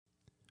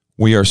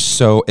We are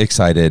so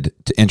excited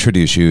to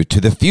introduce you to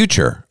the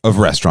future of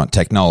restaurant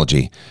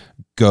technology.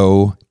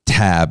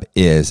 GoTab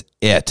is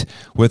it.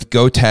 With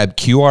GoTab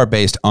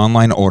QR-based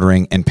online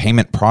ordering and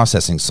payment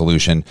processing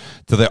solution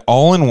to the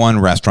all-in-one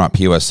restaurant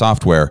POS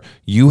software,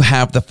 you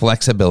have the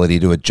flexibility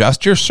to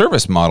adjust your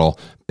service model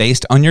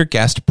based on your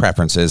guest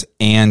preferences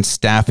and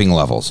staffing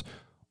levels.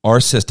 Our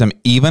system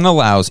even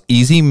allows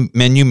easy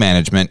menu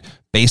management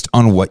based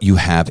on what you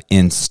have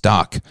in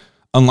stock.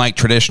 Unlike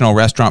traditional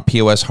restaurant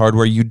POS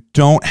hardware, you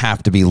don't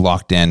have to be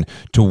locked in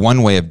to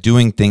one way of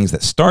doing things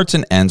that starts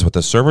and ends with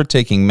the server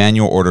taking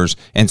manual orders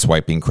and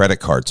swiping credit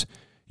cards.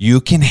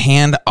 You can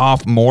hand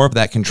off more of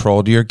that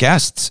control to your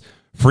guests.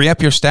 Free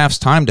up your staff's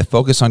time to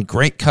focus on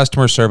great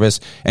customer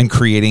service and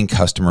creating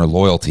customer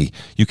loyalty.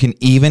 You can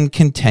even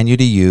continue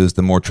to use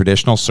the more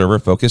traditional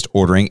server-focused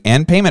ordering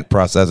and payment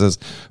processes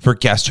for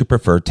guests who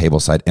prefer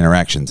tableside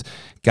interactions.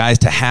 Guys,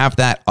 to have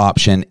that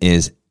option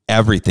is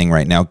everything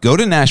right now. Go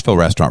to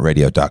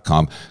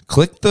NashvilleRestaurantRadio.com,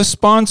 click the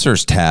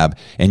sponsors tab,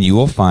 and you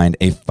will find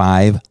a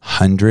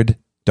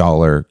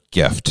 $500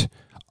 gift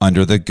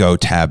under the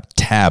GoTab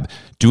tab.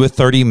 Do a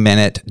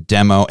 30-minute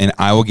demo, and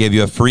I will give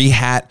you a free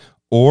hat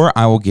or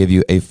I will give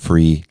you a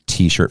free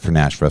t-shirt for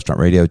Nashville Restaurant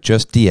Radio.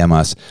 Just DM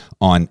us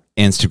on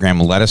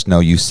Instagram. Let us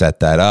know you set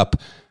that up.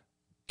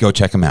 Go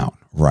check them out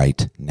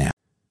right now.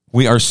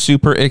 We are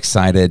super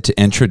excited to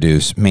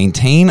introduce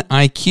Maintain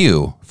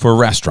IQ for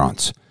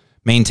restaurants.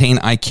 Maintain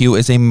IQ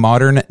is a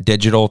modern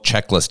digital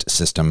checklist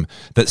system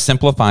that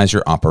simplifies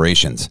your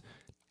operations.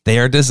 They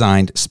are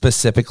designed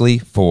specifically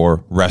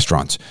for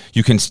restaurants.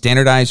 You can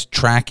standardize,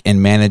 track,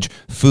 and manage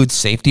food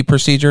safety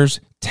procedures,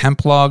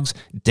 temp logs,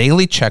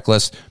 daily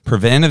checklists,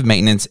 preventative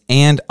maintenance,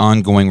 and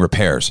ongoing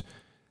repairs.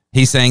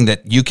 He's saying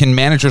that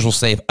managers will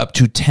save up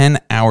to 10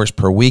 hours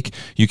per week.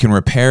 You can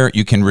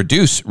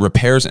reduce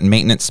repairs and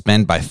maintenance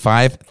spend by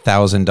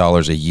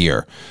 $5,000 a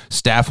year.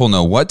 Staff will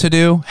know what to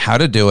do, how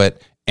to do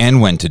it,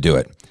 and when to do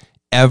it.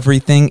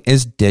 Everything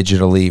is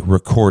digitally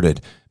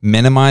recorded.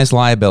 Minimize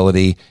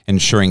liability,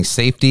 ensuring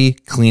safety,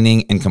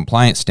 cleaning, and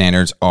compliance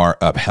standards are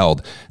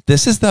upheld.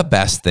 This is the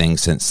best thing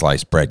since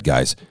sliced bread,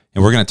 guys.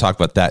 And we're going to talk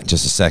about that in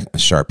just a second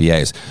with Sharp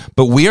EAs.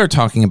 But we are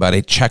talking about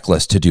a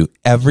checklist to do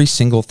every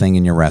single thing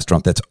in your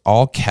restaurant that's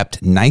all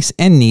kept nice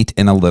and neat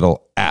in a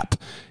little app.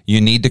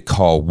 You need to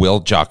call Will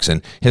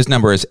Jockson. His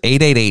number is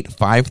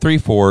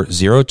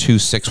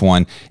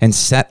 888-534-0261 and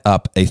set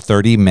up a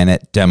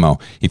 30-minute demo.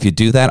 If you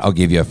do that, I'll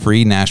give you a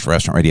free Nashville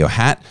Restaurant Radio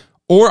hat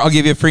or I'll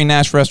give you a free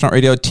Nashville Restaurant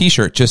Radio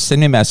t-shirt. Just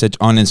send me a message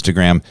on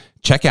Instagram.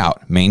 Check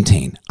out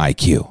Maintain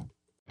IQ.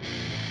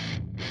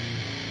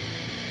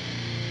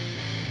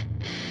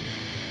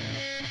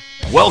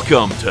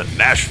 Welcome to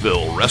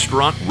Nashville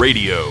Restaurant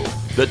Radio,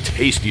 the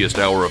tastiest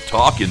hour of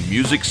talk in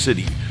Music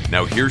City.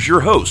 Now here's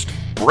your host,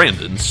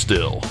 Brandon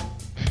Still.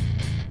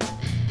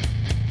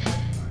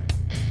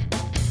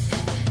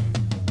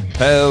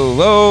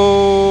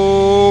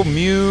 Hello,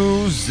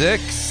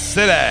 Music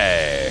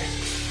City.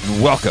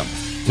 Welcome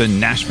to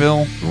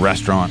Nashville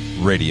Restaurant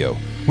Radio.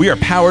 We are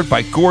powered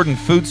by Gordon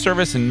Food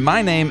Service, and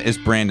my name is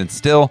Brandon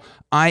Still.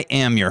 I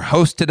am your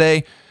host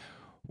today.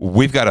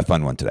 We've got a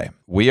fun one today.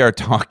 We are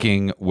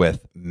talking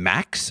with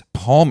Max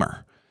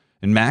Palmer.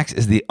 And Max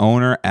is the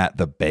owner at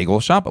the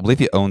Bagel Shop. I believe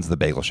he owns the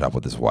Bagel Shop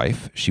with his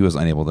wife. She was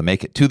unable to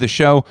make it to the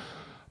show.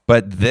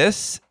 But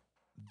this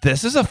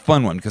is a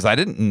fun one because I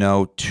didn't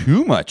know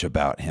too much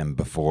about him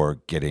before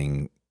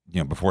sitting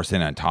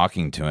and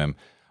talking to him.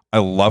 I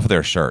love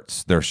their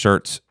shirts. Their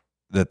shirts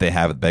that they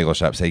have at the Bagel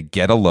Shop say,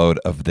 "Get a load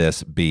of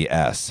this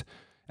BS."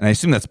 And I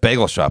assume that's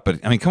Bagel Shop.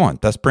 But I mean, come on.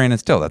 That's Brandon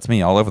Still. That's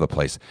me all over the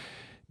place.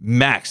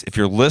 Max, if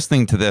you're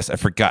listening to this, I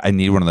forgot I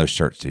need one of those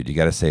shirts, dude. You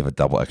got to save a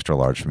double extra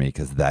large for me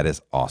because that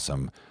is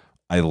awesome.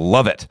 I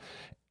love it.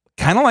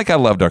 Kind of like I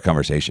loved our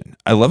conversation.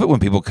 I love it when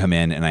people come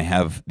in and I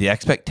have the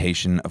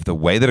expectation of the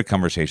way that a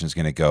conversation is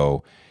going to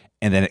go.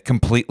 And then I'm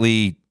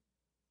completely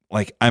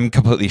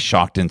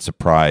shocked and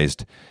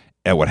surprised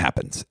at what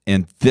happens.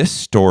 And this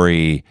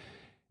story,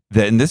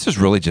 and this is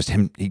really just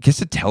him. He gets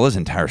to tell his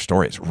entire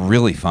story. It's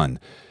really fun.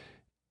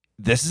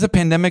 This is a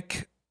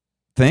pandemic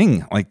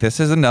thing. Like, this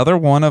is another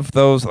one of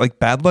those like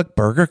Bad Luck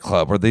Burger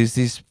Club where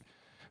these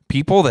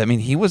people that, I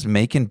mean, he was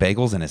making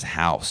bagels in his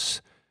house,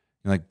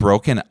 like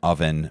broken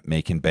oven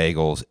making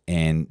bagels,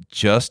 and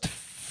just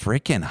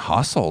freaking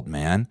hustled,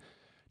 man.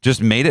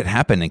 Just made it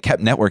happen and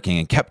kept networking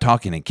and kept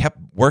talking and kept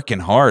working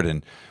hard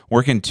and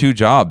working 2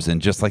 jobs,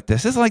 and just like,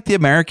 this is like the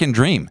American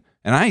dream.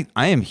 And I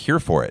am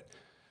here for it.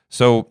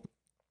 So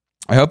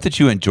I hope that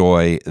you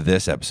enjoy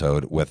this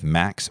episode with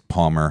Max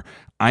Palmer.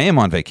 I am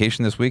on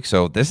vacation this week,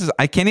 so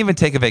I can't even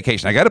take a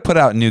vacation. I got to put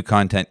out new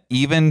content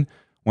even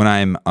when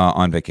I'm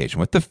on vacation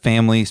with the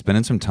family,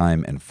 spending some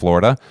time in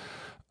Florida.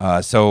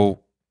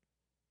 So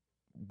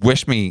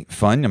wish me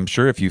fun. I'm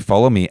sure if you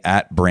follow me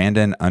at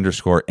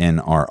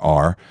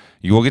Brandon_NRR,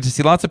 you will get to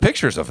see lots of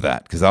pictures of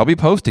that because I'll be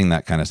posting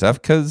that kind of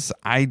stuff because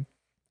I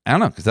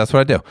don't know, because that's what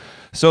I do.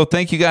 So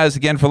thank you guys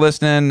again for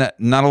listening.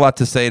 Not a lot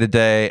to say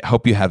today.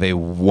 Hope you have a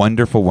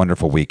wonderful,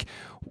 wonderful week.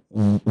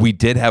 we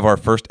did have our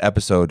first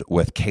episode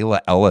with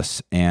Kayla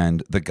Ellis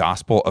and the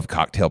Gospel of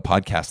Cocktail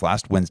podcast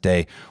last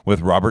Wednesday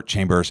with Robert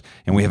Chambers.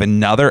 And we have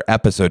another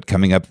episode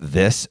coming up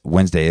this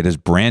Wednesday. It is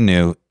brand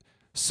new.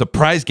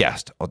 Surprise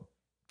guest.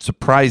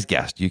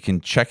 You can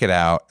check it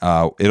out.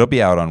 It'll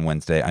be out on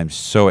Wednesday. I'm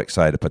so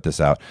excited to put this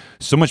out.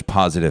 So much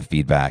positive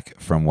feedback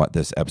from what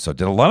this episode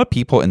did. A lot of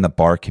people in the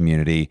bar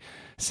community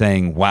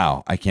saying,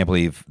 wow, I can't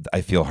believe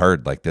I feel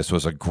heard. Like, this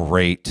was a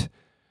great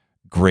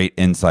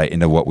insight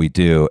into what we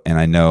do. And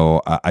I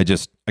know I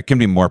couldn't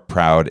be more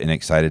proud and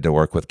excited to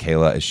work with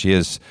Kayla, as she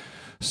is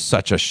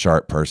such a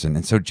sharp person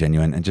and so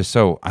genuine and just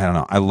so, I don't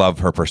know, I love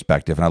her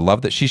perspective, and I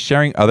love that she's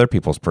sharing other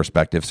people's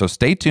perspective. So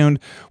stay tuned.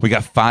 We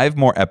got 5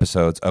 more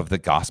episodes of the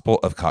Gospel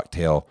of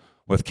Cocktail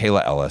with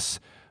Kayla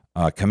Ellis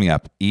coming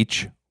up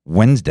each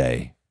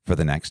Wednesday for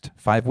the next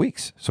 5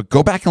 weeks. So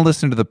go back and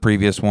listen to the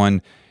previous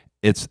one.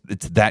 It's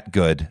that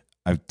good.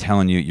 I'm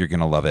telling you, you're going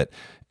to love it.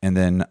 And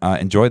then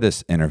enjoy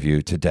this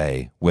interview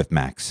today with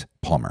Max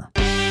Palmer.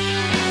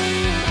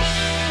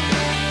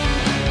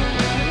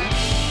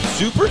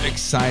 Super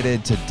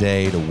excited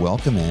today to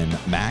welcome in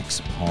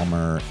Max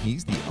Palmer.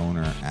 He's the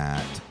owner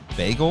at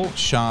Bagel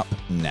Shop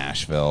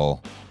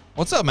Nashville.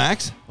 What's up,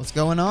 Max? What's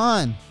going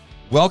on?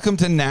 Welcome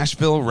to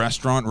Nashville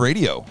Restaurant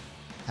Radio.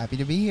 Happy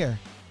to be here.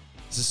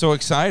 This is so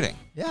exciting.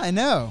 Yeah, I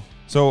know.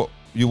 So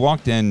you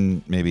walked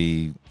in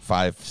maybe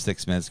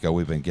 5-6 minutes ago.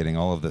 We've been getting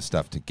all of this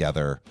stuff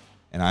together.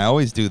 And I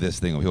always do this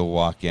thing where people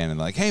walk in and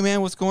like, hey,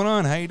 man, what's going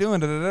on? How you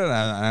doing? And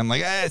I'm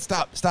like, hey,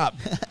 stop.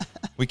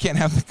 We can't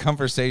have the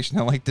conversation.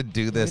 I like to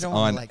do this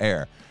on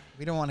air.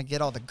 We don't want to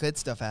get all the good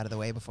stuff out of the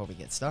way before we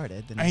get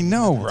started. I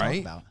know,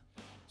 right?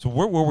 So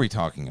what were we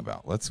talking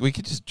about? We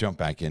could just jump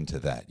back into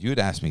that. You had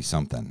asked me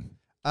something.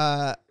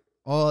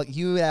 Well,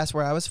 you asked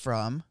where I was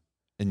from.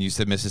 And you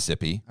said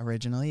Mississippi.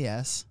 Originally,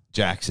 yes.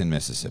 Jackson,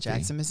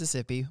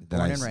 Mississippi.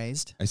 Born and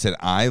raised. I said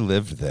I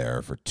lived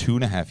there for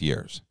 2.5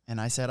 years.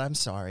 And I said, I'm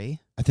sorry.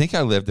 I think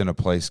I lived in a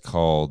place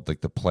called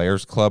like the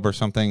Players Club or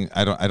something.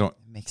 I don't.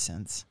 It makes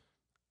sense.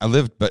 I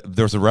lived, but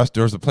there was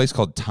a place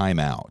called Time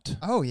Out.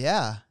 Oh,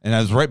 yeah. And I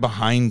was right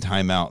behind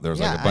Time Out. There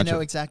was like a bunch I know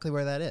exactly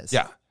where that is.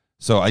 Yeah.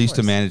 So I used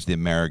to manage the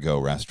Amerigo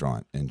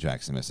restaurant in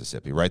Jackson,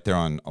 Mississippi, right there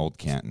on Old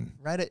Canton.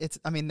 Right.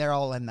 They're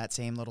all in that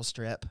same little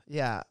strip.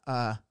 Yeah.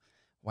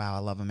 Wow, I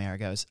love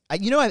Amerigos.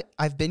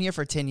 I've been here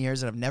for 10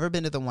 years, and I've never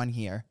been to the one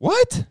here.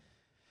 What?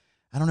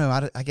 I don't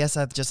know. I guess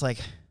I've just like...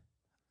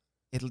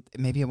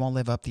 Maybe it won't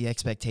live up the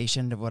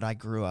expectation of what I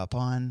grew up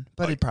on,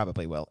 but it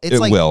probably will. It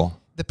will.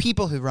 The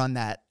people who run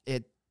that,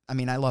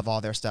 I love all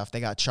their stuff.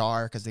 They got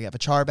Char because they have a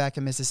Char back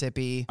in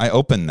Mississippi. I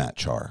opened that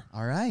Char.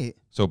 All right.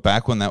 So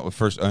back when that was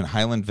first in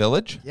Highland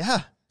Village? Yeah.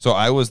 So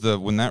I was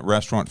when that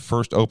restaurant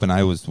first opened,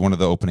 I was one of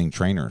the opening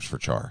trainers for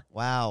Char.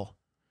 Wow.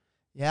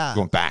 Yeah.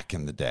 Going back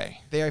in the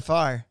day. Very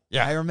far.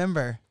 Yeah. I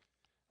remember.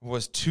 It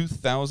was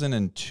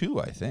 2002,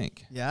 I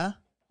think. Yeah?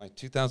 Like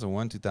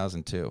 2001,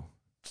 2002.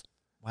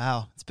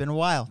 Wow, it's been a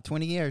while,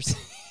 20 years.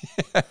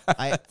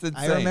 I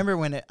remember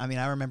when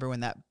I remember when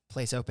that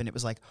place opened. It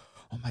was like,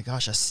 oh my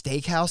gosh, a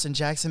steakhouse in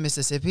Jackson,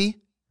 Mississippi.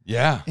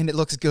 Yeah, and it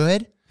looks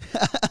good.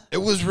 It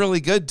was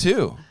really good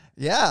too.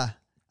 Yeah,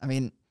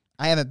 I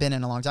haven't been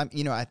in a long time.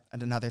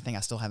 Another thing,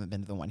 I still haven't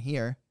been to the one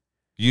here.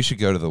 You should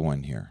go to the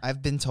one here.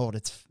 I've been told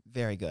it's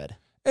very good.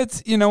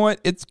 It's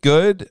it's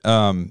good.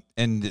 And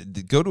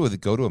go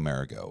to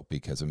Amerigo,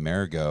 because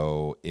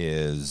Amerigo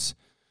is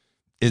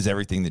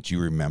everything that you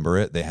remember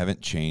it. They haven't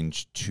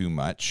changed too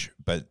much,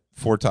 but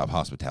Four Top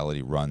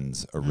Hospitality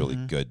runs a really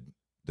good,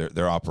 they're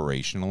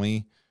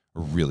operationally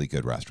a really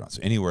good restaurant. So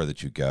anywhere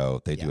that you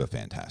go, they do a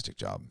fantastic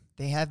job.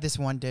 They have this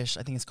one dish,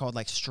 I think it's called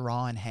like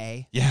straw and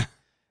hay. Yeah.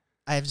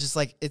 I have just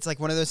it's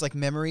like one of those like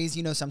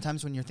memories,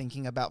 sometimes when you're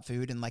thinking about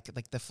food and like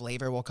the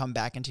flavor will come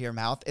back into your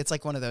mouth. It's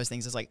like one of those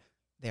things. It's like,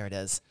 there it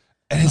is.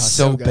 And it's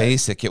so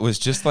basic. It was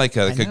just like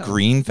a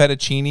green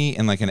fettuccine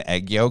and like an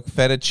egg yolk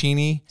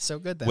fettuccine. So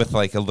good, though. With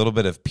like a little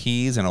bit of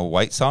peas and a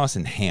white sauce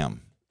and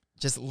ham.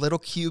 Just little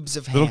cubes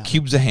of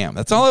ham.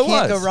 That's all it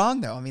was. Can't go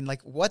wrong, though.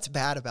 What's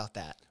bad about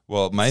that?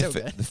 Well, the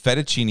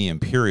fettuccine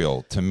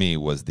imperial to me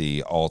was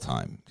the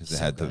all-time, because it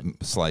had the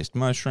sliced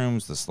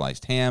mushrooms, the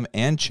sliced ham,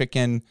 and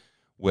chicken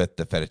with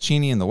the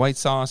fettuccine and the white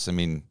sauce.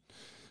 Something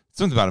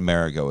about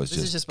Amerigo is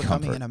this is just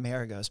comfort. Becoming an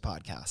Amerigo's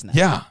podcast now.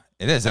 Yeah.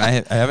 It is, and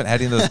I haven't had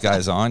any of those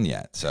guys on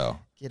yet. So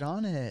get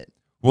on it.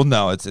 Well,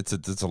 no, it's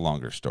a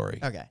longer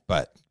story. Okay,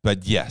 but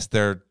yes,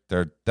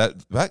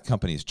 that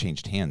company has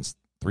changed hands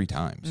 3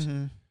 times.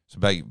 Mm-hmm. So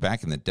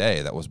back in the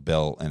day, that was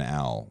Bill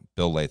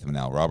Latham and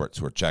Al Roberts,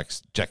 who were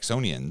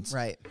Jacksonians,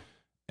 right?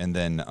 And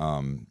then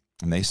and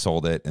they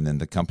sold it, and then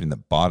the company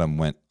that bought them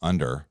went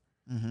under,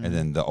 and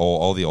then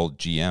all the old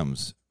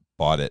GMs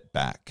bought it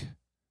back.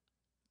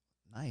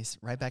 Nice.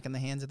 Right back in the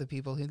hands of the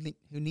people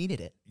who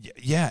needed it.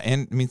 Yeah.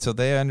 And so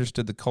they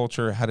understood the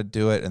culture, how to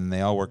do it, and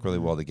they all work really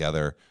well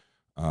together.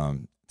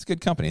 It's a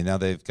good company. Now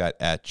they've got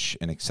Etch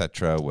and et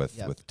cetera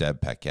with Deb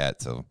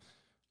Paquette. So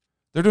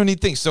they're doing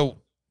neat things. So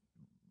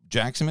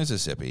Jackson,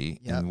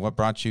 Mississippi. And what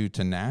brought you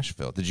to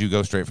Nashville? Did you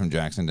go straight from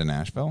Jackson to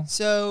Nashville?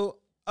 So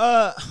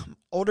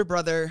older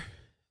brother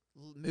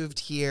moved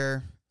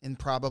here in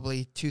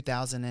probably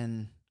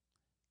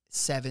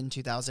 2007,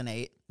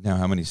 2008. Now,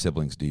 how many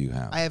siblings do you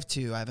have? I have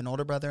two. I have an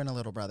older brother and a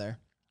little brother.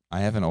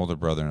 I have an older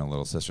brother and a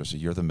little sister, so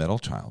you're the middle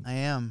child. I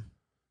am.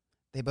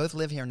 They both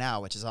live here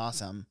now, which is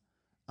awesome.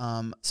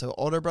 So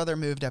older brother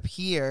moved up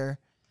here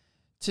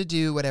to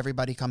do what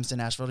everybody comes to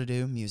Nashville to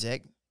do,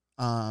 music.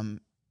 And,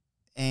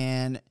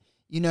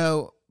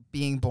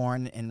 being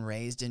born and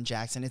raised in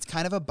Jackson, it's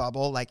kind of a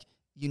bubble. Like,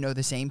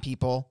 the same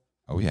people.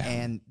 Oh, yeah.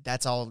 And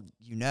that's all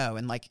you know.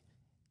 And, like,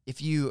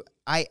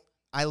 I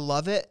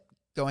love it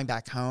going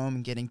back home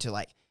and getting to,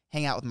 like,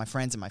 hang out with my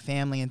friends and my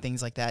family and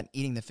things like that,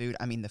 eating the food.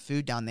 I mean, the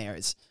food down there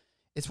it's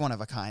one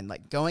of a kind.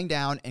 Like, going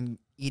down and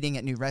eating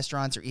at new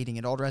restaurants or eating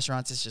at old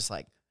restaurants, it's just,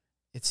 like,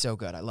 it's so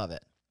good. I love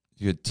it.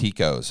 You had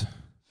Tico's.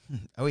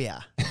 Oh,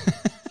 yeah.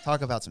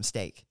 Talk about some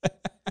steak.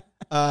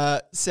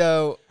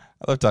 So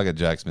I love talking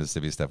Jackson,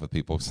 Mississippi stuff with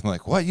people. So I'm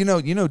like, what? You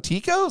know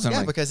Tico's?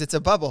 Yeah, because it's a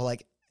bubble.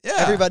 Like,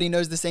 everybody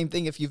knows the same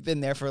thing if you've been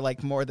there for,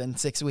 like, more than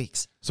 6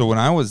 weeks. So when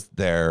I was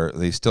there,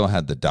 they still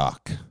had the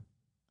dock.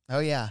 Oh,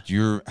 yeah.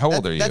 How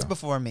old are you? That's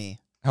before me.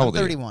 How old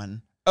I'm are you?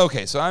 31.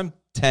 Okay, so I'm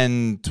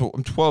 10,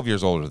 I'm 12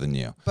 years older than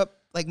you.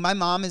 But, like, my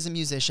mom is a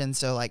musician,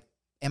 so, like,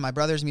 and my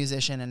brother's a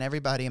musician, and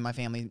everybody in my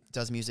family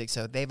does music,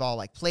 so they've all,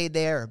 like, played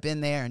there or been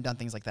there and done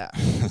things like that.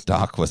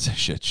 Doc was a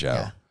shit show.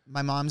 Yeah.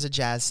 My mom's a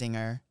jazz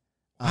singer.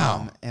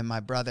 Wow. And my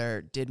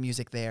brother did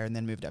music there and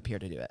then moved up here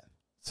to do it.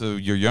 So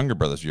your younger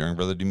brother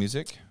do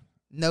music?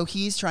 No,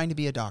 he's trying to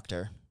be a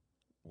doctor.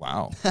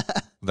 Wow.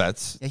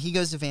 That's... Yeah, he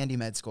goes to Vandy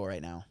Med School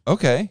right now.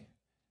 Okay.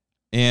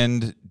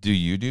 And do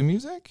you do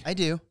music? I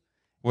do.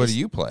 What do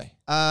you play?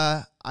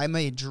 I'm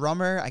a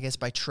drummer, I guess,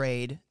 by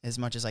trade, as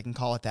much as I can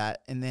call it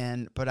that. And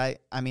then, but I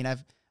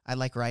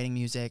like writing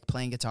music,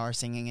 playing guitar,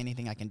 singing,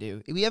 anything I can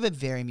do. We have a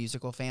very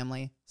musical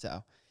family,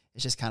 so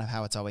it's just kind of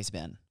how it's always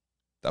been.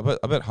 I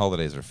bet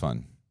holidays are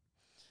fun.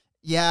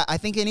 Yeah, I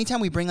think anytime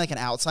we bring, like, an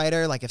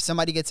outsider, like, if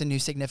somebody gets a new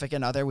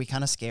significant other, we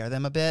kind of scare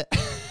them a bit.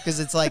 Because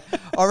it's like,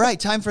 all right,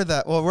 time for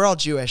we're all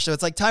Jewish, so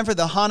it's like time for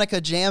the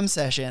Hanukkah jam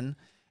session.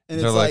 And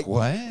they're it's like,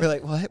 what? We're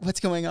like, what?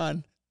 What's going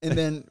on? And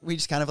then we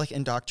just kind of, like,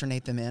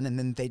 indoctrinate them in, and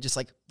then they just,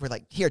 like, we're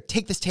like, here,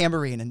 take this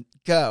tambourine and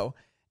go.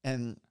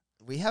 And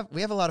we have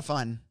a lot of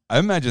fun. I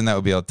imagine that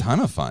would be a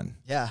ton of fun.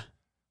 Yeah.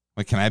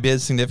 Like, can I be a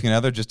significant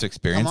other just to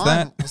experience Come on,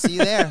 that? we'll see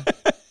you there.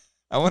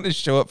 I want to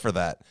show up for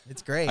that.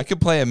 It's great. I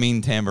could play a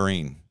mean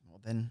tambourine. Well,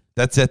 then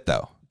That's it,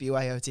 though.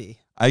 BYOT.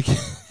 I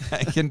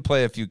can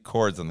play a few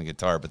chords on the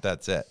guitar, but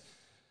that's it.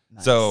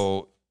 Nice.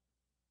 So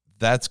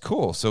that's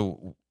cool.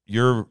 So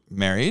you're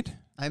married?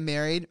 I'm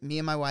married. Me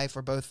and my wife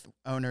are both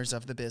owners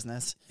of the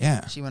business.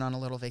 Yeah. She went on a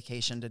little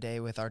vacation today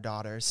with our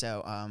daughter.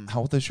 So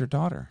How old is your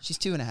daughter? she's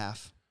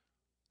 2.5.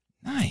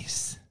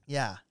 Nice.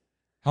 Yeah.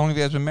 How long have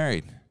you guys been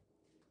married?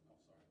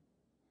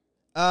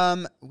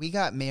 We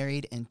got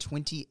married in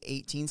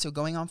 2018, so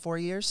going on 4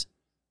 years.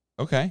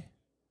 Okay.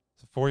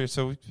 So 4 years.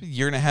 So a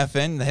year and a half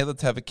in, hey,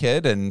 let's have a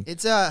kid. And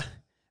It's the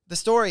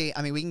story.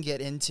 I mean, we can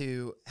get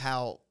into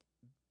how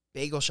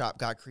Bagel Shop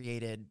got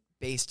created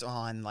based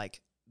on,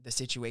 like, the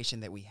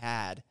situation that we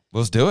had.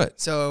 let's do it.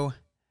 So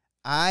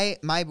my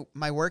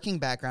working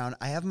background,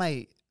 I have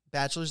my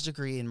bachelor's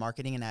degree in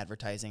marketing and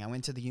advertising. I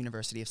went to the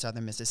University of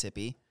Southern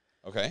Mississippi.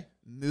 Okay.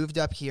 Moved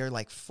up here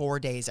like 4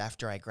 days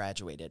after I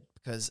graduated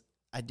because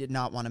I did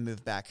not want to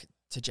move back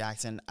to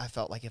Jackson. I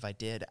felt like if I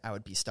did, I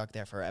would be stuck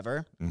there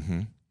forever.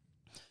 Mm-hmm.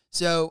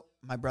 So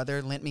my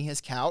brother lent me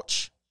his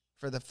couch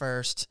for the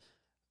first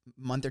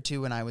month or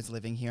two when I was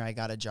living here. I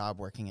got a job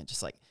working at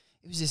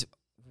it was this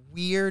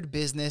weird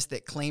business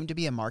that claimed to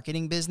be a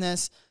marketing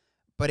business,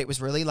 but it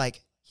was really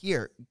like,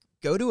 here,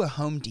 go to a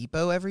Home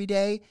Depot every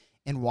day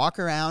and walk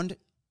around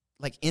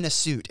like in a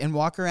suit and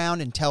walk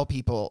around and tell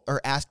people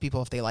or ask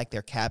people if they like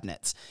their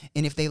cabinets.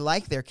 And if they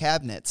like their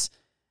cabinets,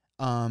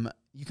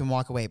 you can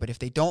walk away. But if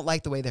they don't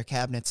like the way their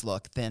cabinets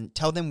look, then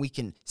tell them we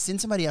can send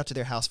somebody out to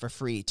their house for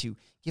free to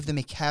give them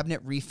a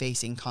cabinet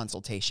refacing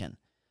consultation.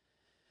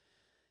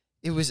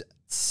 It was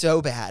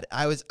so bad.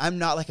 I'm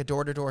not like a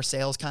door-to-door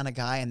sales kind of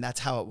guy, and that's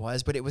how it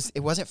was. But it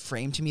wasn't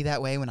framed to me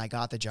that way when I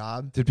got the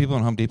job. Did people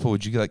in Home Depot,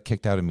 would you get like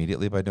kicked out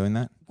immediately by doing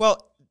that?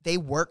 Well, they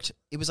worked.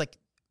 It was like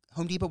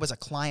Home Depot was a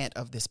client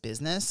of this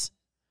business.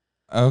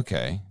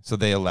 Okay, so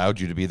they allowed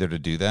you to be there to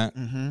do that,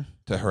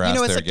 to harass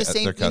It's their, like the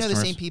same. their customers.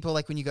 The same people.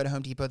 Like when you go to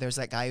Home Depot, there's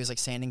that guy who's like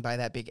standing by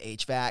that big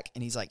HVAC,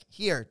 and he's like,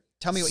 "Here,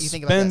 tell me what you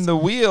think about this." Spin the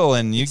wheel,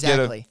 and you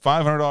Exactly. get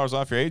 $500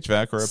 off your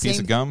HVAC or a piece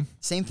of gum.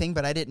 Same thing,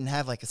 but I didn't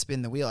have like a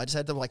spin the wheel. I just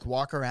had to like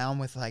walk around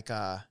with like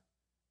a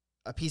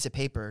piece of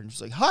paper and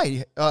just like,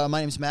 "Hi,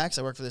 my name's Max.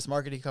 I work for this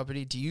marketing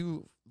company. Do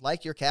you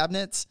like your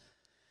cabinets?"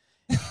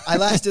 I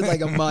lasted like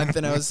a month,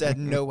 and I said,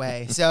 "No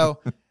way." So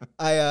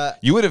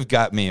you would have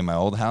got me in my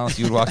old house.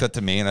 You would walk up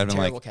to me, and I'd been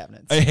like,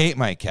 cabinets. "I hate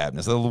my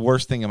cabinets. They're the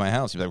worst thing in my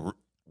house." You'd be like,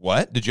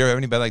 "What? Did you ever have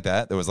anybody like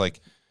that?" That was like,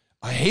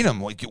 "I hate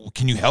them. Like,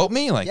 can you help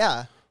me?" Like,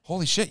 yeah.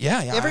 Holy shit,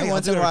 yeah. Every I'll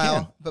once do in a what I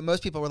while, can. but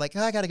most people were like,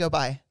 "Oh, I got to go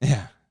by."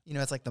 Yeah.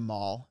 It's like the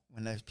mall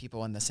when there's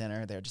people in the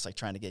center. They're just like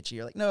trying to get you.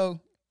 You're like,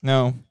 no.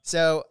 No.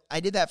 So I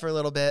did that for a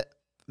little bit,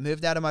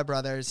 moved out of my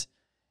brother's,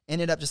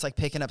 ended up just like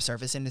picking up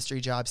service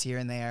industry jobs here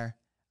and there.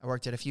 I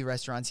worked at a few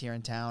restaurants here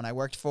in town. I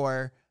worked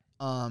for,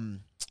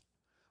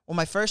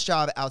 my first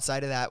job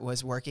outside of that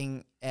was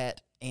working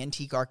at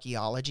Antique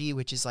Archaeology,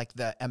 which is like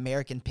the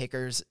American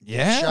Pickers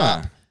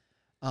shop.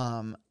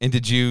 And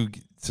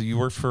so you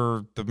worked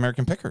for the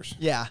American Pickers?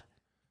 Yeah.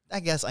 I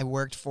guess I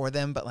worked for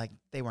them, but like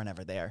they were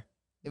never there.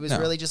 It was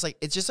really just like,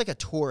 it's just like a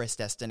tourist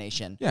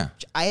destination. Yeah.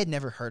 I had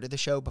never heard of the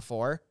show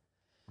before.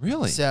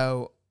 Really?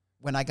 So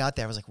when I got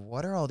there, I was like,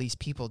 what are all these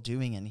people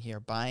doing in here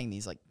buying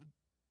these like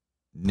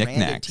branded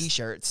Knickknacks.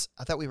 T-shirts?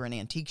 I thought we were an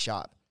antique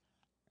shop.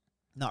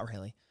 Not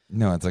really.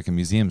 No, it's like a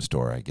museum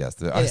store, I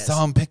guess. I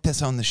saw them pick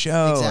this on the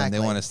show, and they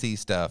want to see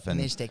stuff. And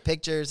they just take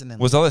pictures. And then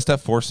was all that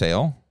stuff for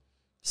sale?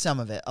 Some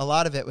of it. A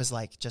lot of it was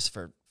like just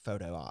for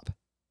photo op.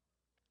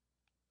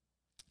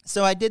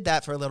 So I did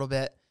that for a little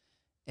bit.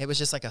 It was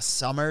just like a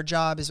summer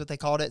job is what they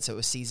called it. So it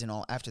was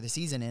seasonal. After the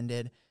season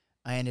ended,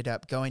 I ended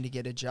up going to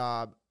get a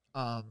job.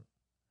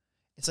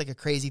 It's like a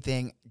crazy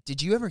thing.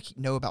 Did you ever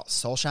know about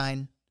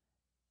Soulshine?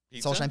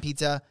 Pizza? Soulshine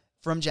Pizza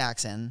from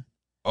Jackson.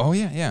 Oh,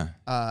 yeah.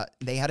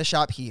 They had a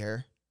shop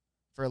here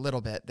for a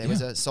little bit. There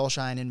was a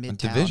Soulshine in Midtown.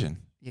 Division.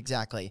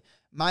 Exactly.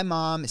 My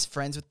mom is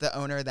friends with the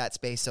owner of that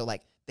space. So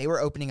like they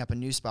were opening up a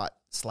new spot,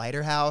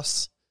 Slider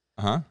House.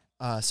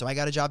 Uh-huh. So I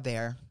got a job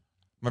there.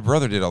 My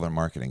brother did all their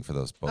marketing for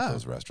both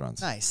those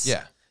restaurants. Nice.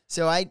 Yeah.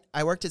 So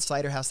I worked at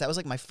Slider House. That was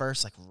like my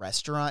first like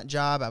restaurant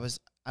job. I was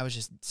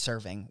just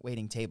serving,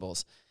 waiting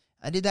tables.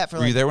 I did that for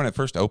Were you there when it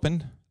first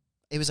opened?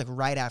 It was like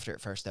right after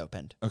it first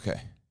opened.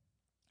 Okay.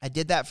 I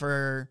did that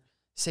for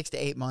 6 to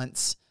 8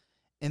 months.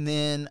 And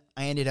then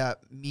I ended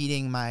up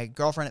meeting my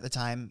girlfriend at the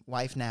time,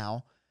 wife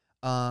now,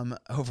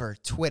 over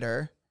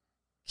Twitter.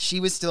 She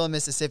was still in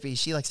Mississippi.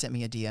 She like sent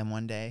me a DM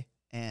one day,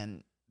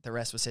 and the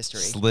rest was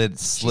history.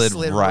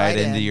 Slid right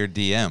into your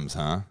DMs,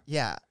 huh?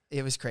 Yeah,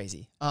 it was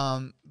crazy.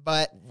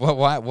 But what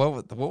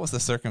was the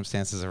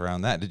circumstances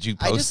around that? Did you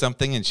post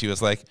something and she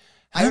was like,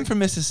 I'm from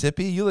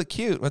Mississippi. You look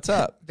cute. What's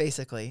up?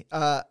 Basically.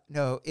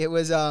 No, it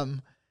was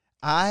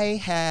I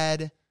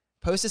had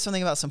posted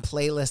something about some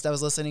playlist I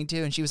was listening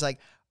to, and she was like,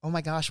 oh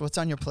my gosh, what's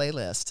on your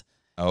playlist?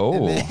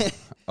 Oh.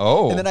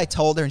 And then I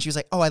told her, and she was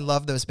like, oh, I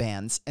love those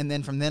bands. And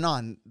then from then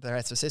on, the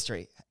rest was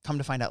history. Come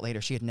to find out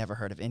later, she had never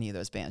heard of any of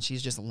those bands.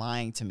 She's just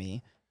lying to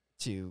me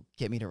to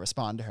get me to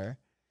respond to her.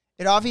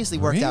 It obviously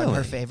worked out in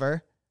her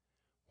favor.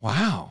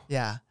 Wow.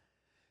 Yeah.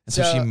 And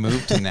so she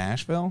moved to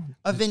Nashville?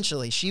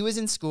 Eventually. She was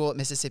in school at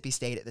Mississippi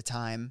State at the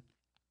time.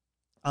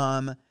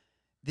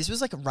 This was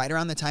like right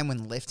around the time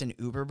when Lyft and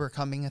Uber were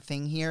becoming a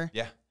thing here.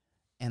 Yeah.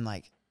 And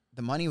like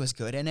the money was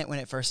good in it when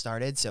it first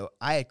started. So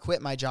I had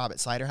quit my job at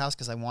Slider House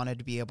because I wanted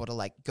to be able to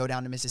like go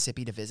down to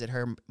Mississippi to visit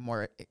her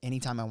more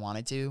anytime I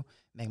wanted to,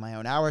 make my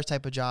own hours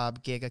type of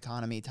job, gig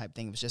economy type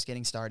thing. It was just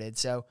getting started.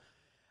 So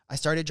I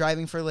started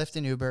driving for Lyft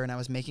and Uber, and I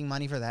was making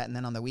money for that. And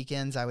then on the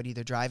weekends, I would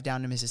either drive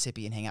down to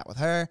Mississippi and hang out with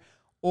her,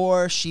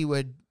 or she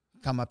would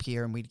come up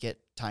here and we'd get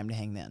time to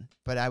hang then.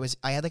 But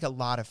I had like a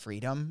lot of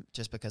freedom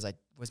just because I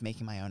was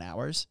making my own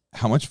hours.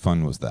 How much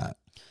fun was that?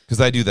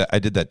 Because I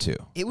did that too.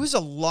 It was a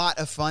lot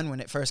of fun when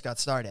it first got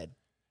started.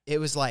 It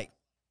was like,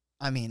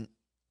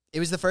 it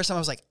was the first time I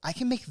was like, I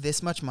can make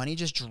this much money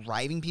just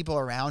driving people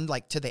around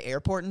like to the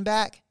airport and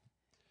back.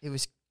 It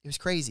was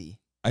crazy.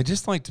 I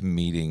just liked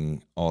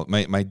meeting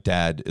my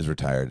dad is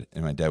retired,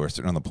 and my dad was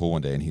sitting on the pool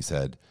one day, and he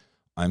said,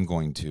 I'm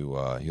going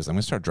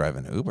to start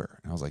driving Uber.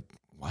 And I was like,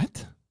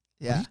 what?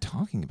 Yeah. What are you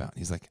talking about? And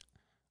he's like,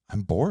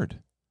 I'm bored.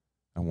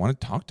 I want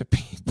to talk to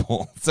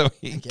people. So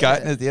he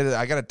got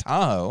I got a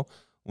Tahoe.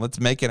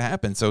 Let's make it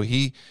happen. So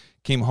he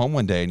came home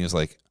one day and he was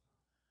like,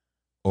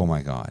 oh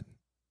my God,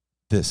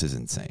 this is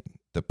insane.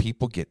 The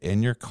people get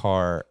in your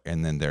car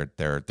and then they're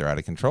out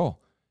of control.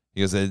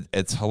 He goes,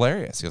 it's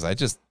hilarious. He goes,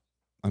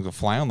 I'm going to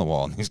fly on the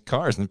wall in these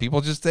cars and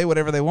people just say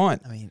whatever they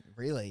want. I mean,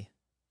 really?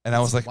 And I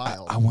was like,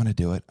 I want to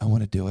do it. I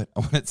want to do it.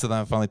 So then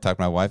I finally talked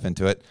my wife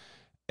into it.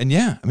 And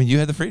yeah, I mean, you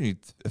had the freedom.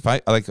 If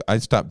I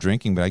stopped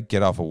drinking, but I'd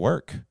get off of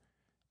work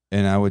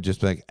and I would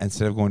just be like,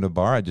 instead of going to a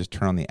bar, I'd just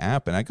turn on the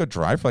app and I'd go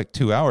drive for like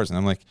 2 hours. And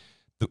I'm like,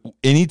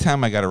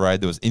 anytime I got a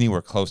ride that was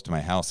anywhere close to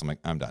my house, I'm like,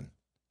 I'm done.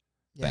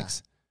 Yeah.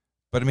 Thanks.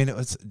 But I mean, it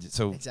was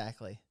so.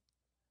 Exactly.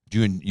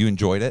 You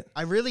enjoyed it?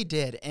 I really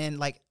did. And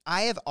like,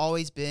 I have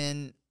always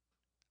been,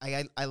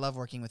 I love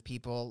working with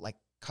people. Like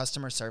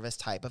customer service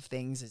type of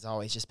things has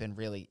always just been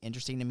really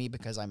interesting to me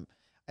because I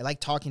like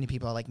talking to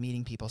people. I like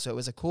meeting people. So it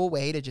was a cool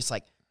way to just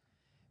like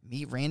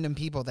meet random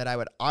people that I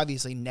would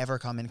obviously never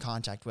come in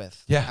contact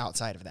with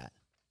outside of that.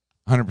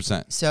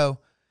 100%. So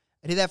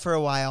I did that for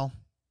a while.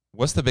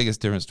 What's the biggest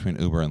difference between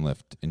Uber and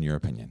Lyft in your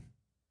opinion?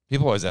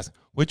 People always ask,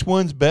 which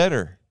one's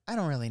better? I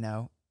don't really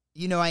know.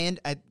 You know,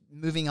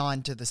 moving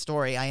on to the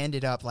story, I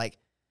ended up like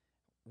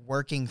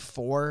working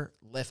for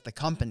Lyft, the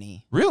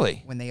company.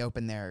 Really? When they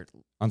opened their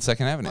on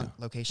 2nd Avenue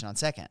location on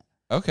 2nd.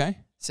 Okay.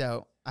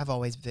 So I've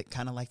always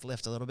kind of liked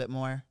Lyft a little bit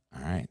more.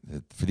 All right,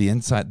 for the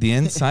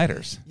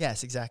insiders.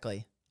 Yes,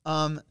 exactly.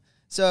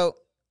 So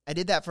I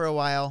did that for a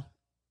while.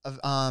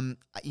 I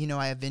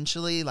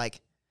eventually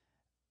like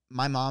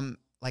my mom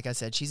like I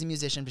said, she's a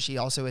musician, but she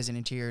also is an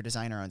interior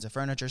designer, owns a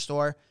furniture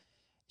store.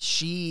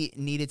 She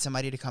needed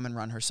somebody to come and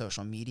run her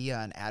social media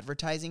and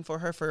advertising for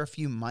her for a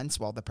few months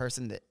while the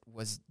person that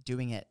was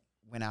doing it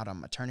went out on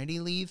maternity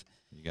leave.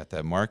 You got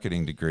that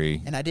marketing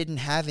degree. And I didn't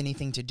have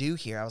anything to do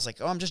here. I was like,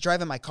 oh, I'm just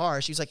driving my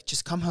car. She was like,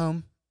 just come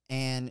home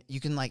and you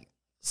can like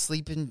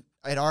sleep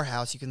at our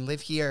house. You can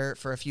live here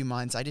for a few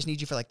months. I just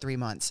need you for like 3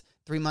 months.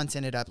 3 months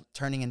ended up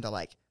turning into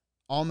like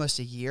almost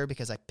a year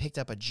because I picked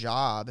up a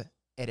job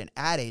at an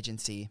ad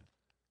agency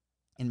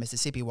in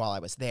Mississippi while I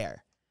was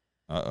there.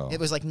 Uh-oh. It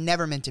was like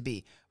never meant to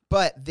be.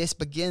 But this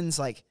begins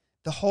like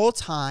the whole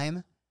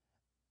time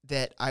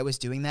that I was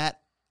doing that,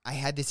 I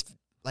had this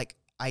like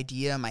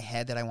idea in my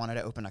head that I wanted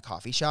to open a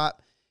coffee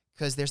shop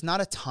because there's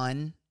not a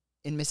ton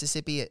in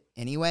Mississippi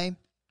anyway.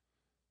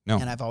 No.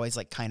 And I've always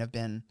like kind of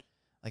been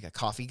like a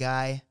coffee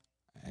guy.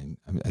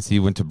 I see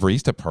you went to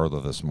Barista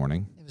Parlor this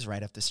morning. It was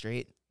right up the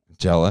street.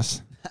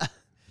 Jealous.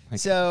 Like,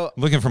 So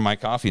looking for my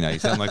coffee now. You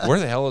sound like, where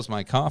the hell is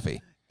my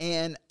coffee?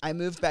 And I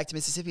moved back to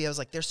Mississippi. I was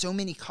like, there's so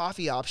many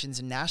coffee options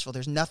in Nashville.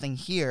 There's nothing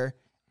here.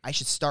 I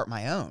should start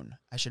my own.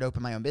 I should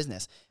open my own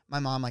business. My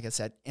mom, like I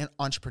said, an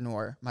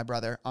entrepreneur. My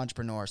brother,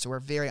 entrepreneur. So we're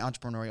a very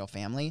entrepreneurial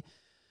family.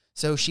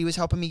 So she was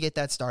helping me get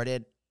that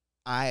started.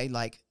 I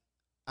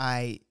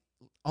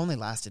only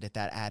lasted at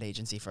that ad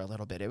agency for a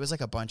little bit. It was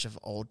like a bunch of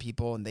old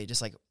people, and they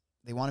just like,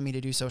 they wanted me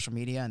to do social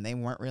media, and they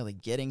weren't really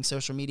getting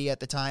social media at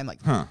the time. Like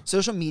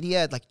social media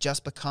had like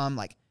just become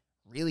like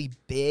really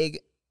big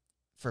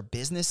for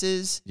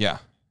businesses. Yeah.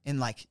 In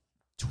like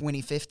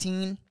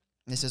 2015.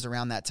 This is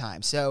around that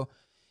time. So,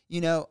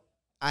 you know,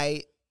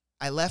 I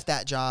left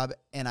that job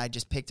and I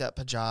just picked up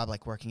a job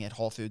like working at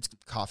Whole Foods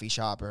coffee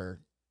shop, or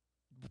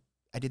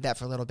I did that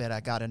for a little bit.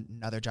 I got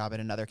another job at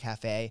another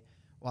cafe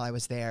while I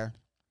was there.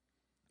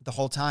 The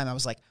whole time I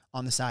was like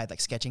on the side,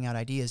 like sketching out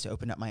ideas to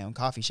open up my own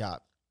coffee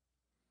shop.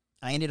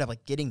 I ended up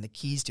like getting the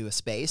keys to a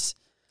space,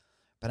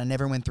 but I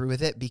never went through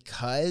with it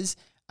because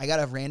I got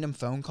a random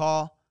phone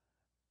call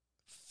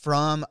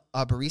from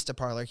a barista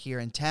parlor here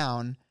in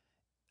town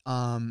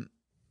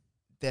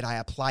that I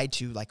applied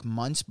to like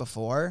months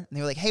before. And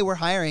they were like, hey, we're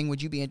hiring.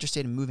 Would you be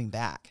interested in moving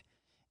back?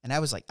 And I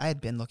was like, I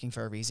had been looking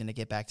for a reason to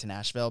get back to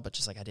Nashville, but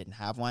just like I didn't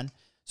have one.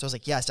 So I was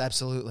like, yes,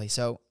 absolutely.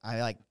 So I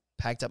like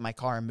packed up my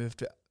car and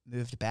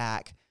moved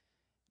back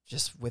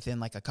just within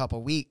like a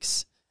couple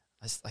weeks.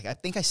 I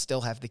think I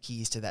still have the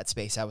keys to that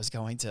space I was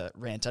going to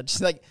rent. I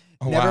just like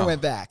never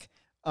went back.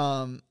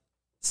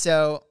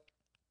 So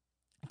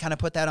I kind of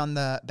put that on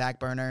the back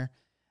burner.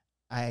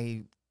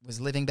 I was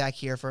living back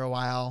here for a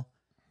while.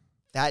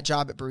 That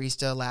job at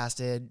Barista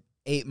lasted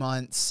 8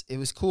 months. It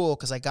was cool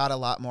because I got a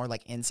lot more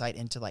like insight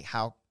into like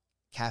how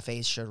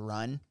cafes should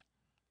run.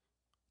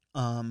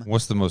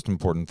 What's the most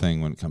important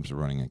thing when it comes to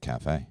running a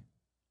cafe?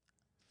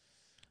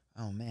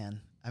 Oh man.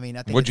 I mean,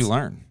 I think What'd you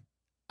learn?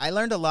 I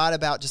learned a lot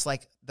about just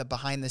like the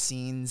behind the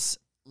scenes.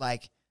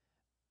 Like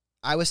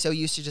I was so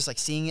used to just like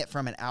seeing it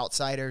from an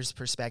outsider's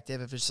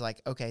perspective. If it's just like,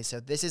 okay, so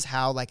this is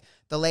how like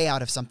the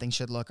layout of something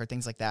should look or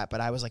things like that.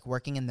 But I was like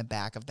working in the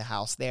back of the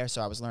house there.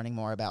 So I was learning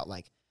more about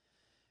like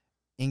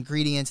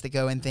ingredients that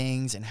go in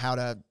things and how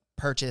to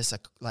purchase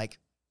like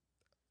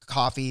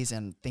coffees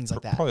and things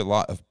like that. Probably a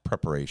lot of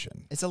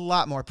preparation. It's a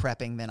lot more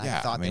prepping than I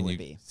thought there would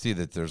be. See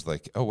that there's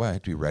like, oh, well, I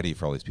have to be ready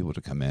for all these people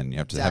to come in. You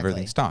have to have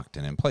everything stocked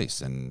and in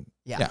place. And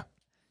yeah.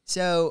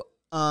 So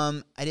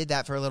I did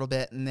that for a little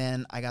bit, and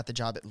then I got the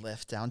job at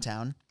Lyft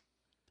downtown.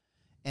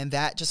 And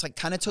that just like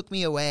kind of took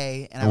me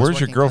away. And where's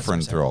your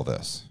girlfriend through all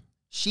this?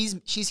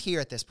 She's here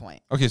at this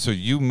point. Okay, so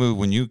you moved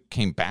when you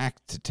came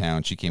back to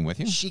town. She came with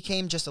you? She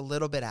came just a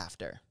little bit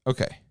after.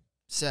 Okay.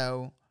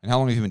 So. And how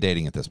long have you been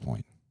dating at this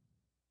point?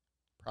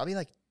 Probably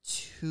like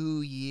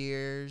 2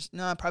 years.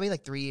 No, probably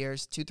like 3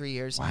 years, 3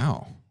 years.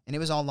 Wow. And it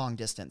was all long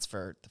distance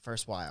for the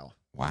first while.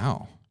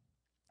 Wow.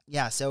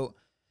 Yeah, so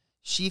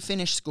she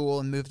finished school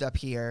and moved up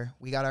here.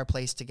 We got our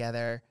place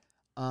together.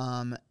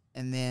 And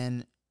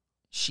then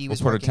she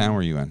was What part of town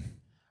were you in?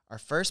 Our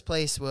first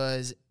place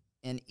was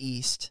in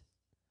East.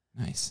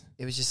 Nice.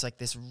 It was just like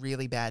this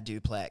really bad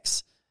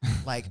duplex.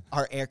 Like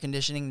our air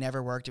conditioning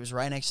never worked. It was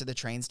right next to the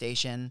train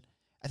station.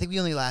 I think we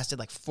only lasted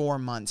like 4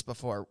 months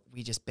before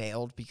we just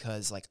bailed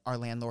because like our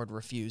landlord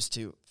refused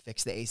to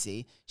fix the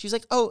AC. She was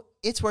like, oh,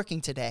 it's working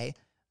today.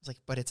 I was like,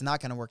 but it's not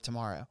going to work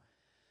tomorrow.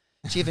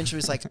 She eventually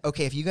was like,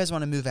 okay, if you guys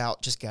want to move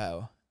out, just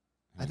go.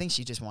 I think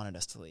she just wanted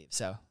us to leave.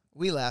 So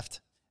we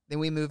left. Then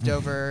we moved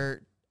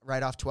over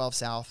right off 12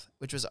 South,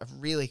 which was a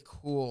really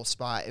cool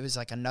spot. It was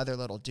like another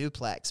little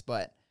duplex,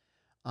 but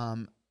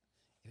it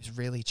was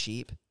really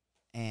cheap.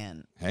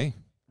 And hey,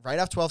 right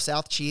off 12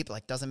 South, cheap,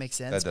 like doesn't make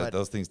sense. But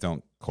those things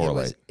don't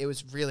correlate. It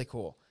was really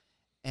cool.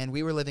 And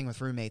we were living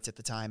with roommates at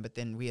the time, but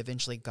then we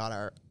eventually got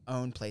our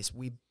own place.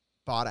 We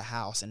bought a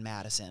house in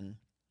Madison.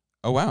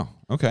 Oh, wow.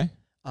 Okay.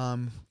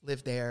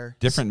 Lived there.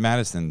 Different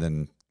Madison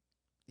than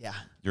yeah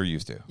you're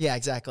used to. Yeah,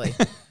 exactly.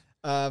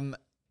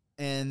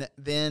 And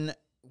then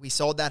we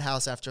sold that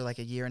house after like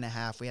a year and a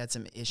half. We had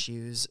some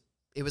issues.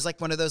 It was like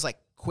one of those like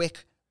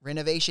quick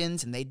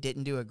renovations, and they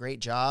didn't do a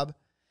great job.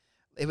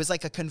 It was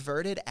like a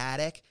converted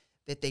attic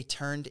that they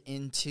turned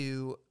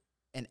into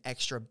an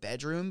extra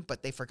bedroom,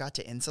 but they forgot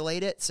to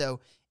insulate it. So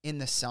in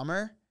the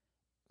summer,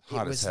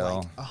 Hot it was as hell.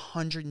 like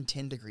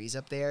 110 degrees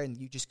up there, and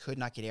you just could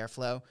not get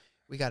airflow.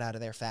 We got out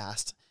of there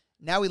fast.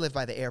 Now we live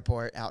by the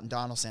airport out in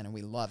Donaldson, and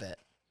we love it.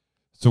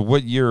 So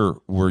what year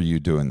were you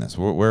doing this?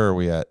 Where are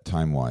we at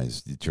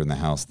time-wise? You're in the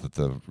house that's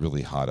the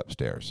really hot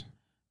upstairs.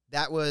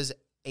 That was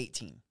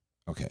 18.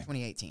 Okay.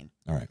 2018.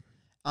 All right.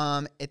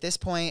 At this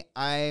point,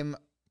 I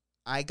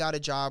got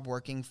a job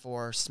working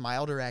for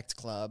Smile Direct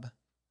Club,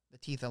 the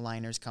teeth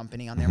aligners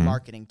company, on their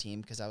marketing team,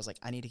 because I was like,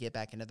 I need to get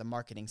back into the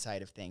marketing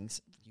side of things,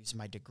 use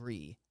my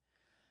degree.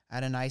 I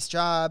had a nice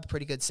job,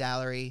 pretty good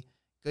salary,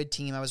 good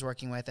team I was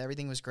working with.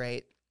 Everything was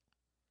great.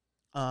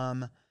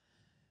 Then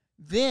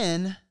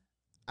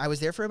I was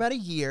there for about a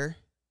year.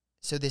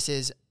 So this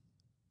is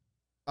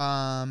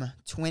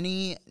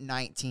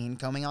 2019,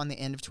 coming on the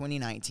end of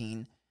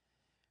 2019.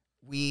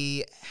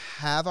 We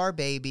have our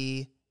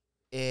baby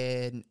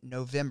in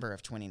November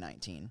of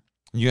 2019.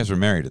 You guys were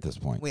married at this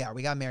point? We are.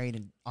 We got married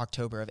in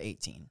October of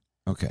 18.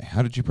 Okay.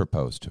 How did you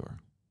propose to her?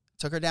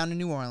 Took her down to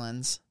New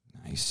Orleans.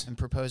 Nice. And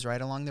proposed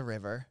right along the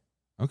river.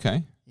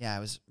 Okay. Yeah,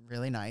 it was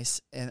really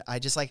nice. And I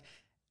just I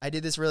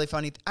did this really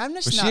funny. I'm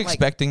just was not she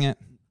expecting it?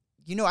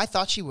 I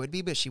thought she would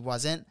be, but she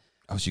wasn't.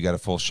 Oh, she got a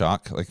full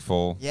shock, like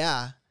full.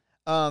 Yeah.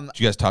 Did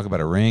you guys talk about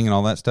a ring and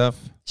all that stuff?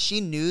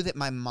 She knew that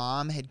my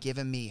mom had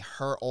given me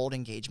her old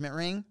engagement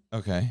ring.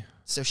 Okay.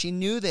 So she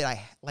knew that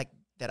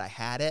I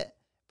had it,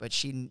 but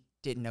she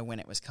didn't know when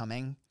it was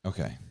coming.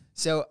 Okay.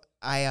 So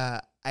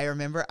I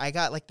remember I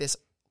got like this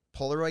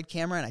Polaroid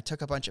camera, and I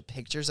took a bunch of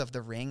pictures of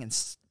the ring and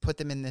put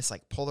them in this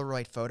like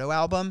Polaroid photo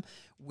album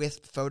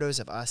with photos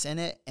of us in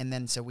it. And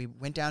then so we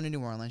went down to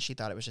New Orleans. She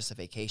thought it was just a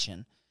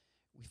vacation.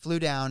 We flew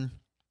down.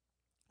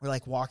 We're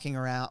like walking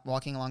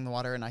along the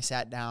water, and I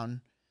sat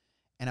down,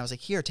 and I was like,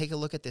 here, take a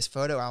look at this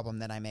photo album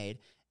that I made.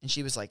 And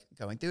she was like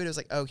going through it. It was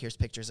like, oh, here's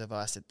pictures of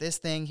us at this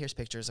thing. Here's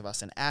pictures of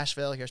us in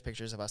Asheville. Here's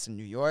pictures of us in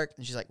New York.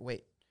 And she's like,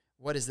 wait,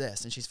 what is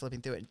this? And she's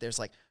flipping through it. There's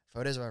like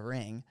photos of a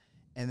ring.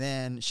 And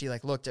then she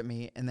like looked at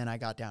me, and then I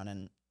got down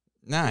and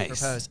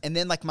proposed. And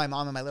then like my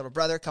mom and my little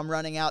brother come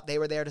running out. They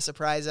were there to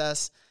surprise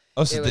us.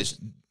 Oh,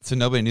 so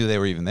nobody knew they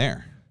were even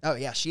there. Oh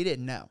yeah, she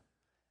didn't know.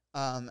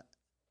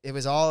 It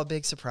was all a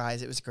big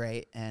surprise. It was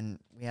great, and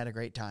we had a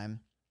great time.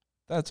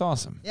 That's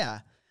awesome. Yeah.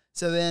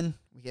 So then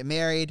we get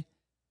married.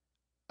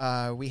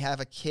 We have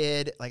a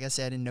kid, like I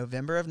said, in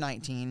November of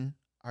 19,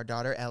 our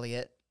daughter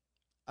Elliot.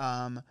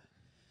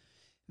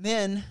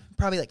 Then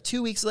probably like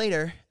 2 weeks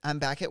later, I'm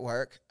back at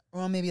work.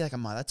 Well, maybe like a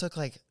month. I took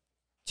like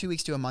 2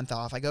 weeks to a month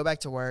off. I go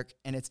back to work,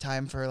 and it's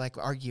time for like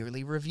our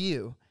yearly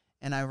review.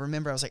 And I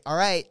remember I was like, all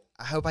right,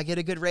 I hope I get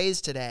a good raise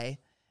today.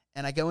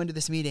 And I go into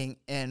this meeting,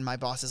 and my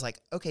boss is like,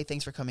 okay,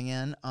 thanks for coming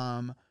in.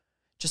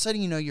 Just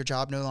letting you know your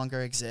job no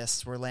longer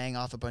exists. We're laying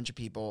off a bunch of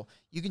people.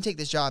 You can take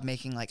this job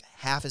making like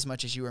half as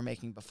much as you were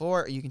making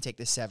before, or you can take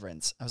this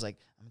severance. I was like,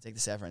 I'm going to take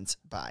the severance.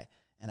 Bye.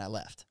 And I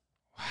left.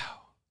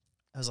 Wow.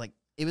 I was like,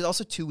 it was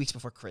also 2 weeks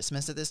before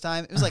Christmas at this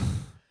time. It was like,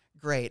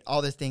 great,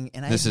 all this thing.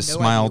 And this is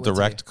Smile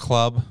Direct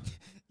Club.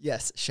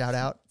 Yes, shout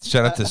out.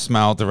 Shout out to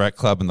Smile Direct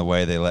Club and the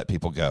way they let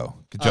people go.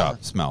 Good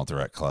job, Smile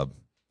Direct Club.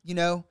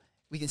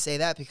 We can say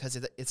that because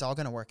it's all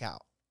going to work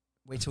out.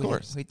 Wait till we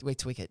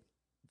get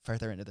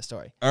further into the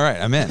story. All right,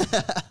 I'm in.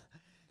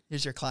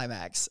 Here's your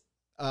climax.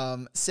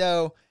 I'm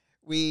just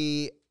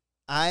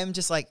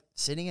like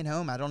sitting at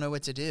home. I don't know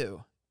what to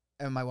do.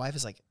 And my wife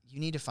is like, you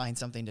need to find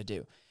something to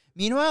do.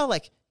 Meanwhile,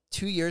 like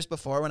 2 years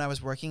before, when I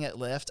was working at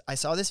Lyft, I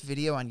saw this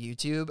video on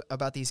YouTube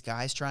about these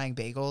guys trying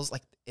bagels.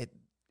 Like it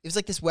was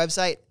like this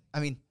website.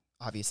 I mean,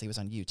 obviously it was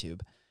on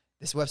YouTube.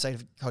 This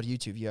website called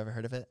YouTube. You ever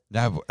heard of it?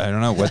 No, I don't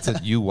know. What's it?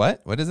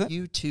 What is it?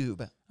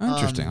 YouTube. Oh,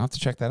 interesting. I'll have to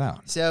check that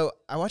out. So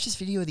I watched this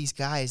video of these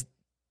guys.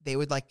 They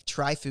would like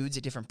try foods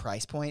at different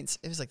price points.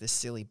 It was like this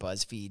silly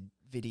BuzzFeed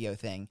video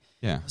thing.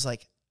 Yeah. I was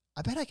like,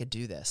 I bet I could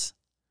do this.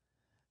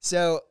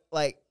 So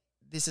like,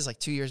 this is like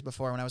 2 years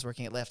before when I was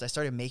working at Lyft. I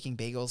started making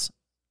bagels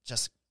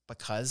just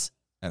because.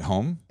 At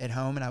home? At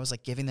home. And I was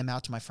like giving them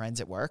out to my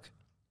friends at work.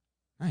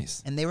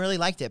 Nice. And they really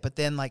liked it. But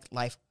then like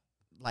life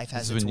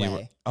has its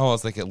way. I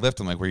was like at Lyft.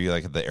 I'm like, were you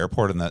like at the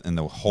airport in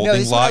the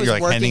holding lot? You're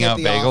like handing out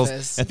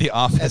bagels at the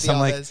office. I'm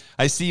like,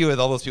 I see you with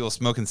all those people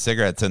smoking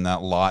cigarettes in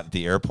that lot at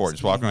the airport,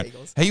 just walking around.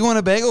 Hey, you want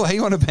a bagel? Hey,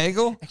 you want a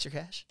bagel? Extra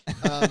cash.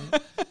 But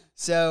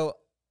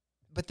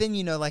then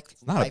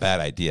it's not a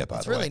bad idea. By the way,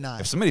 it's really not.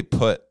 If somebody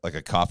put like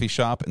a coffee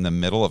shop in the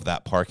middle of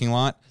that parking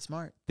lot,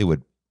 smart, they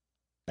would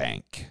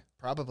bank.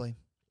 Probably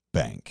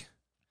bank.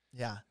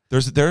 Yeah.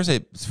 There's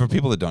a, for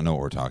people that don't know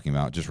what we're talking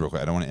about, just real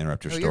quick, I don't want to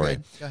interrupt your story. You're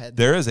good. Go ahead.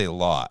 There is a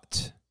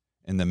lot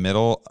in the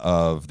middle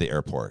of the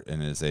airport,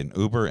 and it is an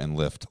Uber and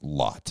Lyft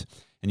lot.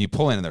 And you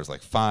pull in, and there's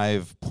like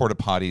 5 porta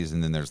potties,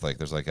 and then there's like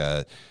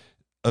a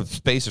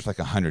space, there's like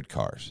 100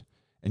 cars.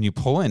 And you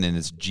pull in, and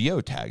it's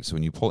geotagged. So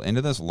when you pull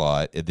into this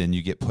lot, then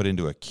you get put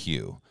into a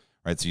queue.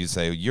 Right, so you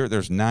say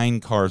there's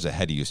 9 cars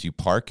ahead of you, so you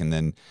park, and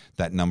then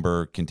that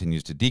number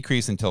continues to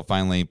decrease until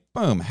finally,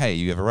 boom, hey,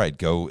 you have a ride.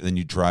 Go, then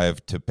you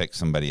drive to pick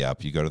somebody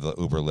up. You go to the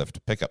Uber Lyft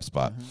pickup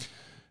spot. Mm-hmm.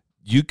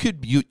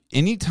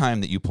 any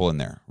time that you pull in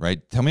there,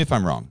 right? Tell me if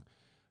I'm wrong.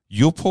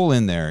 You'll pull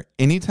in there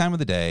any time of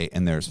the day,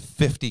 and there's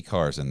 50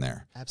 cars in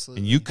there.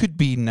 Absolutely. And you could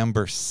be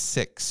number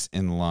 6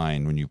 in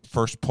line when you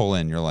first pull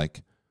in. You're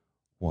like,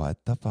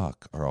 what the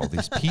fuck are all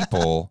these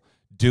people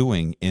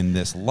doing in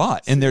this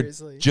lot? And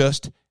Seriously. they're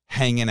just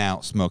hanging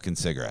out, smoking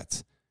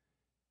cigarettes.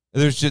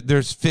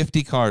 There's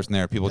 50 cars in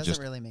there. People Doesn't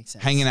just really make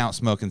sense. hanging out,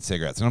 smoking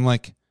cigarettes. And I'm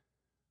like,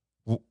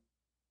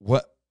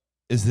 what?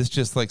 Is this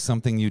just like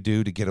something you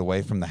do to get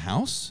away from the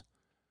house?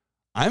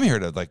 I'm here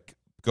to like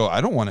go. I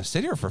don't want to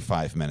sit here for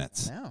 5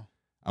 minutes. No.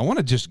 I want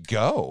to just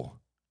go.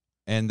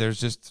 And there's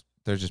just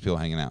people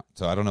hanging out.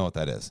 So I don't know what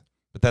that is,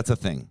 but that's a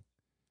thing.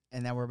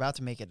 And now we're about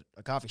to make it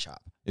a coffee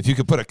shop. If you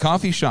could put a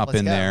coffee shop Let's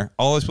in go. there,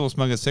 all those people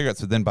smoking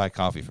cigarettes would then buy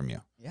coffee from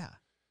you. Yeah.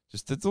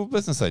 Just it's a little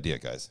business idea,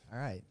 guys. All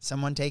right.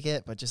 Someone take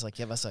it, but just like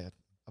give us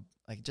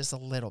just a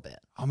little bit.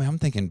 Oh man, I'm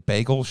thinking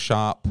bagel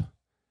shop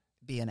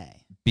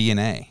B&A.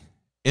 B&A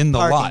in the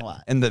Parking lot.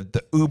 lot. In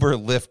the Uber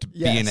Lyft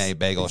Yes, B&A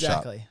bagel shop.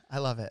 Exactly. I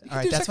love it. You All could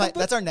right. do That's something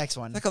that's our next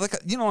one.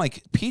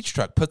 Like Peach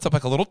Truck puts up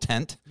like a little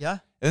tent, Yeah.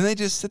 and they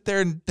just sit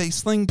there and they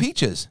sling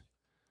peaches.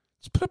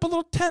 Just put up a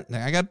little tent.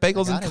 I got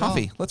bagels I got and it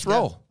coffee. all. Let's Yeah.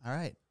 roll. All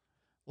right.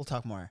 We'll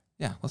talk more.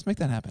 Yeah, let's make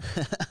that happen.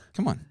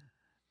 Come on.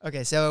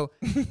 Okay, so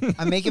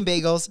I'm making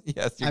bagels.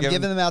 Yes, I'm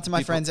giving them out to my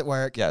people- friends at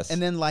work. Yes. And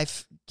then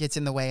life gets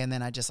in the way, and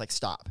then I just like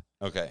stop.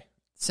 Okay.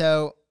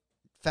 So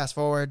fast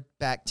forward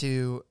back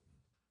to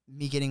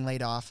me getting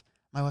laid off.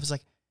 My wife was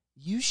like,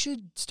 you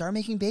should start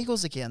making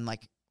bagels again.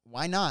 Like,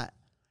 why not?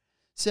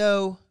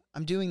 So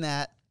I'm doing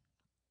that,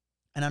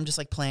 and I'm just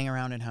like playing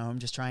around at home,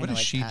 just trying What to does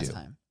like she pass do?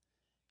 time.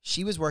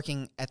 She was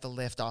working at the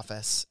Lyft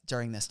office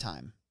during this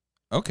time.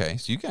 Okay,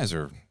 so you guys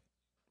are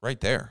right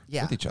there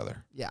Yeah. with each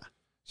other. Yeah.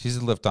 She's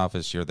at Lyft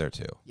office. You're there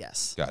too.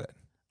 Yes. Got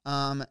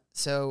it.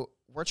 So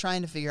we're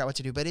trying to figure out what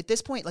to do. But at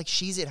this point, like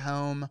she's at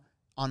home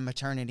on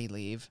maternity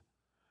leave.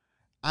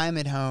 I'm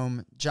at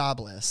home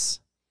jobless.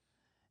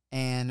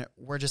 And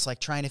we're just like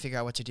trying to figure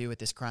out what to do with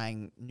this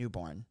crying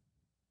newborn.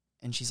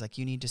 And she's like,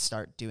 you need to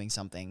start doing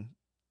something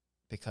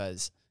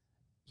because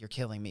you're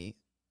killing me.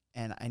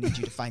 And I need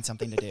you to find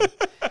something to do.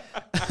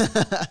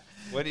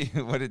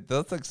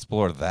 Let's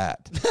explore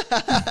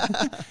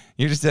that.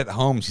 You're just at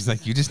home. She's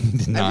like, you just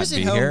need to I'm not just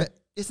be at home. here.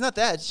 It's not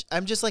that.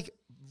 I'm just like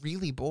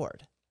really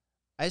bored.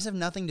 I just have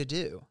nothing to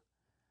do.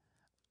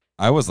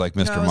 I was like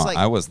Mr. I was Mom. like-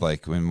 I was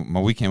like, when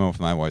we came home with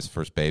my wife's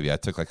first baby, I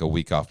took like a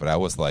week off, but I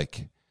was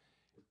like,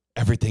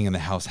 everything in the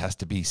house has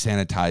to be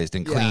sanitized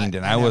and Yeah, cleaned.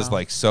 And I I was know.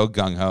 like so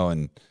gung ho.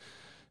 And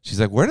she's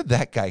like, where did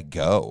that guy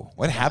go?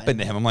 What happened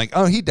to him? I'm like,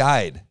 oh, he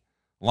died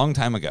a long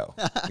time ago.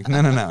 Like,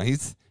 no.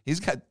 He's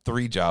got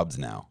 3 jobs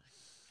now.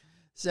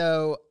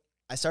 So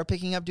I start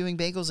picking up doing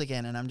bagels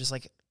again, and I'm just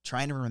like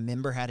trying to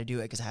remember how to do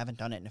it because I haven't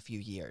done it in a few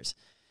years.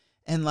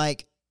 And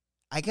like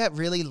I got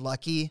really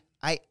lucky.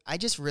 I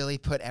just really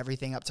put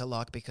everything up to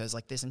luck because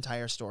like this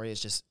entire story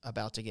is just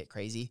about to get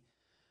crazy.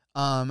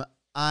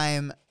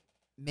 I'm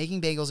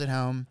making bagels at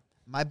home.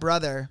 My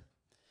brother,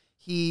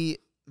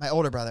 my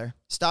older brother,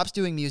 stops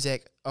doing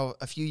music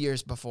a few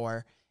years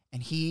before,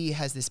 and he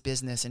has this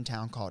business in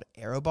town called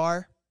Aero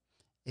Bar.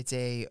 It's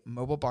a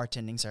mobile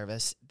bartending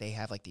service. They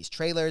have like these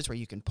trailers where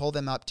you can pull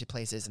them up to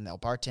places and they'll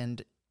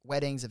bartend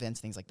weddings,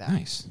 events, things like that.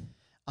 Nice.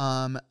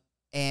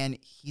 And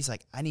he's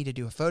like, I need to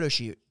do a photo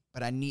shoot,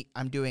 but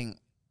I'm doing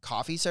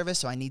coffee service,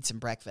 so I need some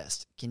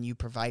breakfast. Can you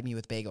provide me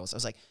with bagels? I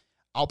was like,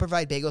 I'll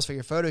provide bagels for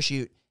your photo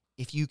shoot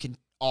if you can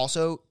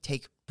also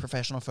take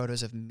professional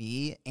photos of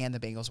me and the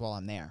bagels while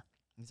I'm there.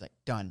 He's like,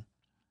 done.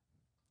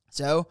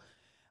 So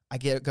I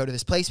go to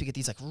this place. We get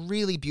these like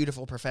really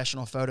beautiful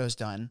professional photos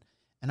done.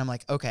 And I'm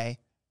like, okay,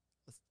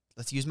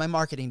 let's use my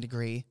marketing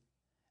degree.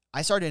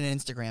 I started an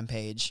Instagram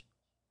page,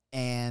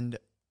 and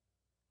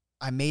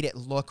I made it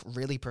look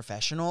really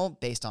professional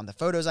based on the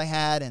photos I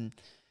had. And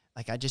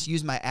like, I just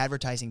used my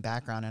advertising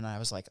background, and I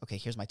was like, okay,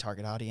 here's my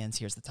target audience.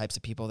 Here's the types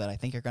of people that I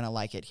think are going to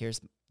like it.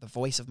 Here's the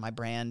voice of my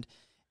brand.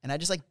 And I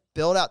just like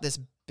build out this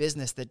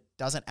business that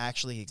doesn't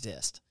actually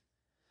exist.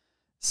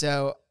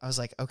 So I was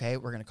like, okay,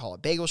 we're going to call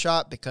it Bagel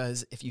Shop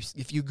because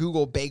if you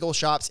Google bagel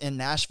shops in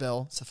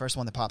Nashville, it's the first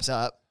one that pops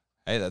up.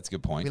 Hey, that's a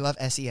good point. We love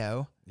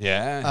SEO.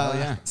 Yeah, hell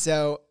yeah.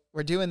 So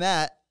we're doing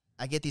that.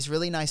 I get these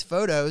really nice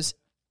photos.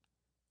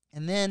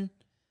 And then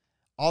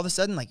all of a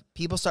sudden, like,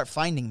 people start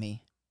finding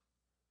me.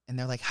 And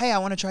they're like, hey, I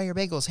want to try your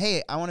bagels.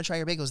 Hey, I want to try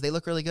your bagels. They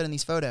look really good in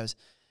these photos.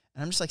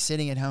 And I'm just like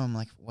sitting at home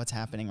like, what's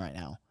happening right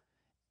now?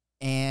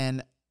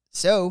 And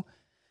so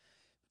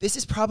this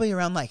is probably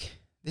around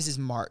this is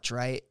March,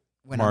 right?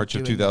 When March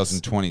I'm of doing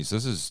 2020. So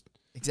this is...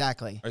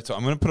 Exactly. All right, so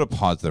I'm going to put a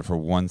pause there for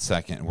 1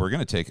 second. We're going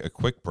to take a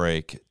quick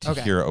break to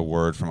Okay. hear a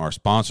word from our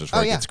sponsors before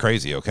Oh, it yeah. gets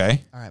crazy,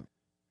 okay? All right.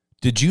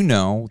 Did you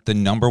know the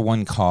number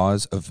one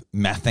cause of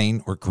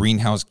methane or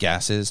greenhouse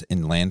gases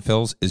in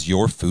landfills is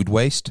your food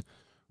waste?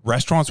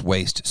 Restaurants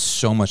waste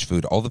so much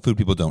food. All the food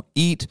people don't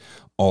eat,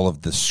 all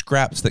of the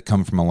scraps that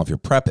come from all of your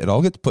prep, it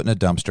all gets put in a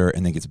dumpster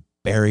and then gets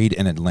buried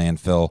in a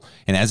landfill.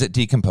 And as it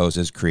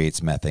decomposes,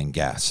 creates methane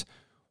gas.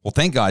 Well,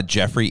 thank God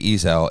Jeffrey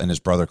Ezel and his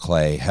brother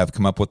Clay have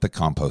come up with the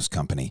compost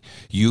company.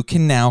 You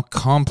can now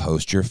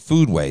compost your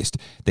food waste.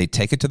 They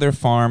take it to their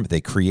farm. They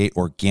create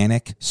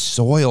organic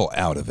soil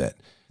out of it.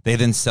 They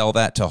then sell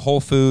that to Whole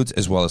Foods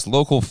as well as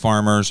local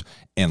farmers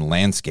and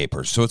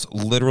landscapers. So it's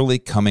literally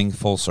coming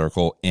full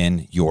circle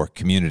in your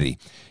community.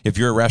 If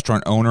you're a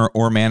restaurant owner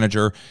or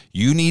manager,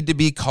 you need to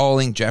be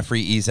calling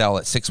Jeffrey Ezel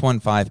at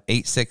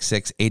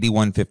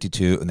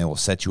 615-866-8152, and they will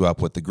set you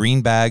up with the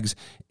green bags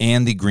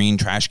and the green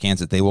trash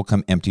cans that they will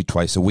come empty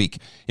twice a week.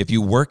 If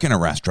you work in a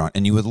restaurant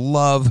and you would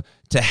love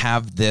to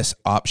have this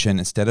option,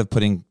 instead of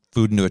putting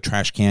food into a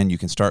trash can, you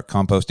can start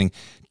composting.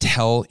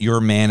 Tell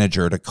your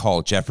manager to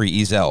call Jeffrey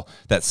Ezel.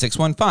 That's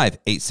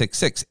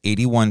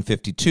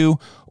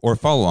 615-866-8152, or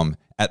follow him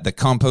at The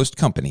Compost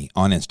Company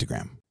on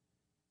Instagram.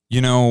 You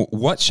know,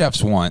 What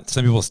Chefs Want,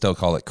 some people still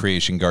call it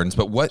Creation Gardens,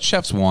 but What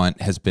Chefs Want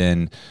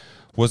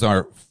was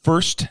our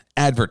first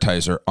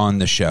advertiser on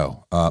the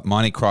show.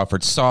 Monty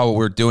Crawford saw what we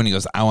were doing. He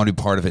goes, I want to be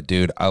part of it,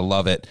 dude. I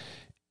love it.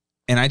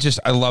 And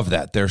I love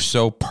that. They're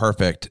so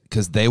perfect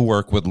because they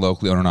work with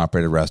locally owned and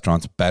operated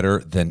restaurants better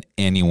than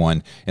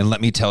anyone. And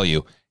let me tell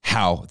you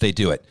how they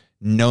do it.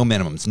 No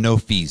minimums, no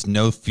fees,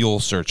 no fuel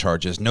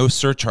surcharges, no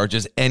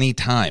surcharges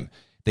anytime.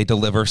 They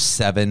deliver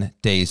 7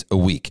 days a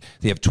week.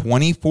 They have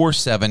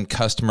 24/7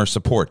 customer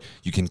support.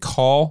 You can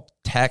call,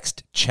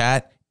 text,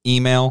 chat,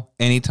 email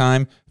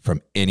anytime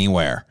from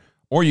anywhere.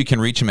 Or you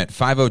can reach them at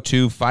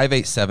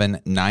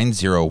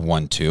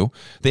 502-587-9012.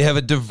 They have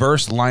a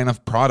diverse line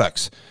of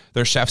products.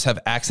 Their chefs have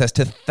access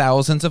to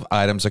thousands of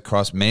items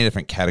across many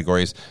different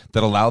categories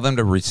that allow them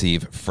to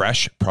receive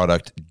fresh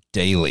product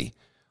daily.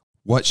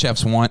 What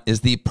Chefs Want is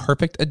the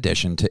perfect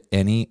addition to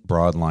any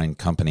broadline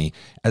company,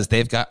 as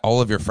they've got all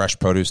of your fresh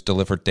produce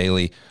delivered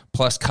daily,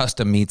 plus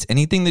custom meats,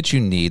 anything that you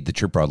need that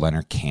your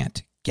broadliner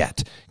can't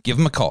get. Give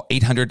them a call,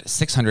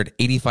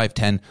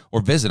 800-600-8510,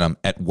 or visit them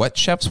at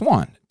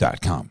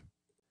whatchefswant.com.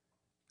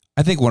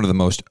 I think one of the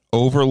most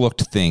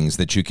overlooked things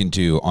that you can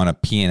do on a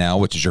P&L,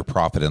 which is your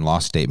profit and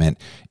loss statement,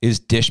 is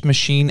dish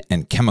machine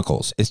and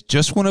chemicals. It's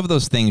just one of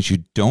those things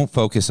you don't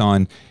focus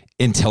on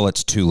until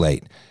it's too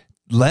late.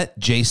 Let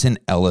Jason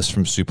Ellis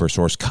from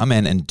SuperSource come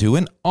in and do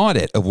an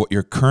audit of what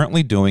you're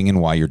currently doing and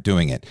why you're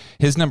doing it.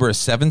 His number is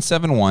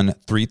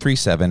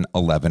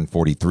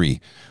 771-337-1143.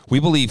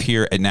 We believe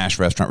here at Nash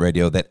Restaurant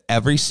Radio that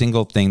every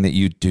single thing that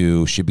you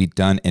do should be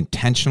done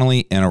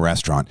intentionally in a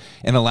restaurant.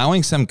 And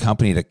allowing some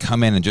company to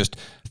come in and just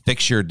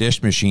fix your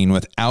dish machine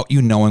without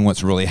you knowing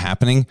what's really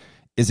happening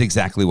is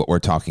exactly what we're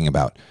talking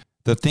about.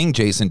 The thing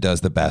Jason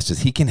does the best is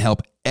he can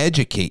help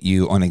educate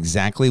you on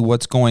exactly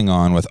what's going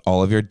on with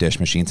all of your dish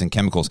machines and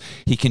chemicals.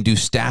 He can do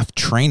staff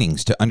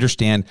trainings to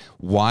understand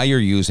why you're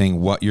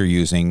using what you're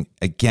using,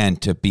 again,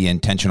 to be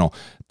intentional.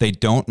 They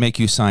don't make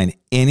you sign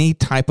any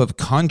type of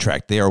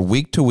contract. They are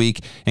week to week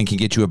and can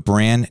get you a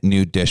brand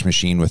new dish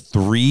machine with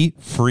 3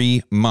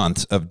 free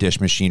months of dish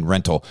machine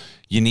rental.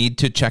 You need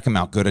to check them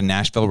out. Go to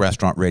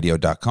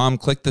NashvilleRestaurantRadio.com,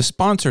 click the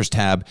sponsors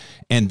tab,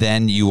 and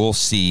then you will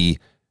see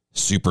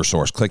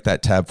SuperSource. Click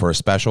that tab for a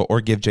special, or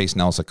give Jason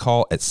Ellis a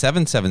call at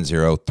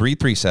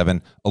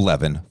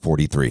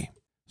 770-337-1143.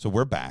 So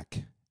we're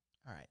back.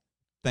 All right.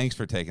 Thanks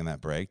for taking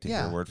that break to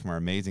hear a word from our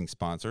amazing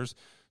sponsors.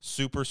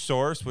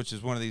 SuperSource, which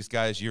is one of these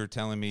guys you're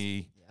telling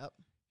me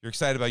you're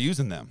excited about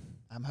using them.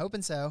 I'm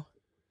hoping so.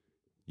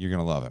 You're going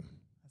to love him.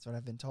 That's what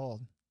I've been told.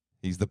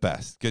 He's the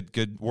best.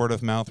 Good word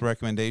of mouth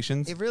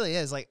recommendations. It really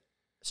is, like,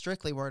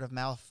 strictly word of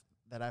mouth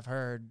that I've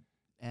heard.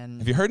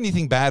 And have you heard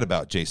anything bad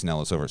about Jason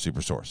Ellis over at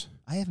SuperSource?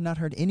 I have not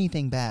heard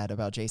anything bad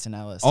about Jason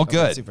Ellis. All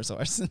good.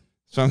 SuperSource.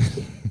 So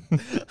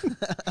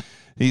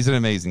he's an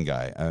amazing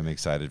guy. I'm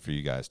excited for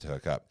you guys to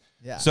hook up.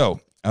 Yeah.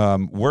 So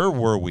where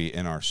were we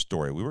in our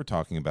story? We were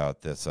talking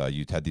about this.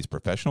 You had these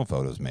professional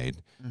photos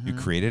made. Mm-hmm. You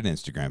created an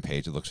Instagram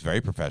page. It looks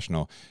very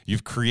professional.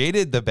 You've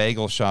created the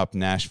Bagel Shop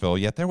Nashville,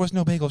 yet there was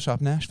no Bagel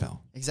Shop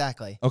Nashville.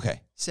 Exactly.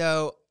 Okay.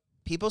 So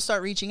people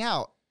start reaching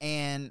out,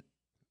 and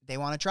they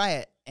want to try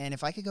it. And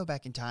if I could go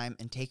back in time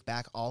and take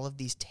back all of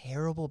these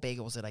terrible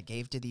bagels that I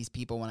gave to these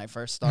people when I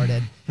first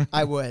started,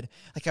 I would.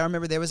 Like, I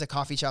remember there was a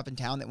coffee shop in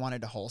town that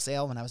wanted to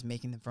wholesale when I was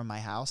making them from my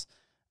house.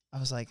 I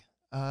was like,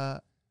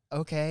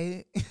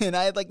 okay. And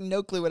I had, like,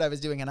 no clue what I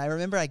was doing. And I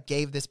remember I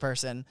gave this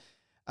person,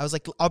 I was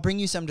like, I'll bring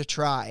you some to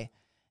try.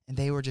 And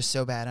they were just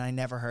so bad, and I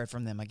never heard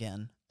from them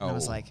again. And I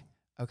was like,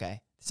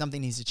 okay,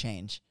 something needs to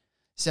change.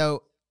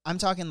 So I'm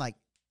talking, like,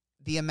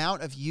 the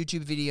amount of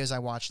YouTube videos I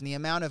watched and the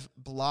amount of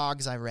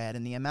blogs I read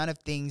and the amount of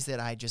things that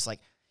I just, like,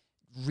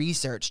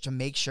 researched to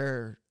make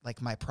sure,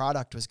 like, my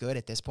product was good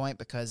at this point,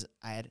 because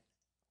I had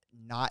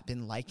not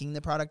been liking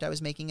the product I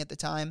was making at the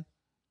time.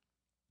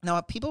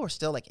 Now, people were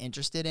still, like,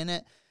 interested in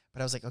it,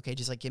 but I was like, okay,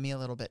 just, like, give me a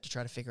little bit to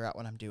try to figure out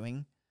what I'm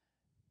doing.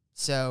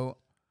 So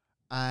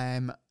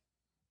I'm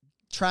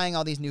trying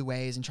all these new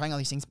ways and trying all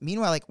these things.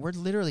 Meanwhile, like, we're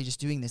literally just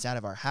doing this out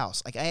of our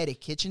house. Like, I had a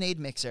KitchenAid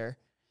mixer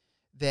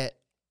that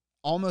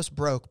almost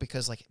broke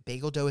because, like,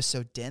 bagel dough is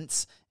so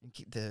dense and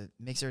the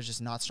mixer is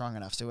just not strong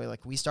enough. So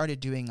we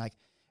started doing, like,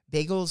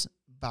 bagels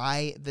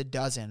by the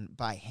dozen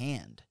by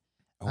hand.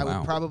 I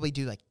would probably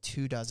do, like,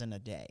 2 dozen a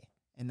day.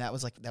 And that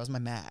was my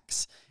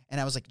max. And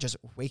I was like just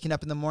waking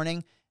up in the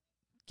morning,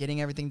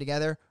 getting everything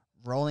together,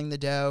 rolling the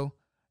dough,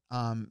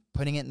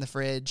 putting it in the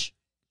fridge.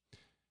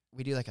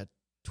 We do like a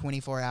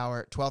 12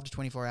 to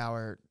 24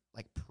 hour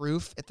like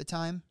proof at the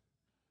time.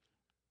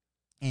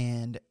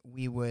 And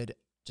we would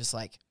just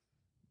like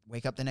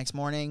wake up the next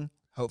morning,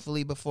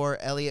 hopefully before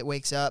Elliot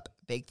wakes up,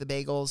 bake the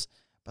bagels.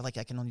 But like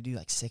I can only do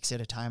like 6 at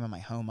a time on my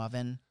home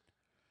oven.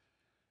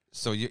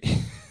 So you...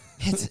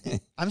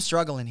 I'm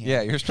struggling here.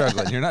 Yeah, you're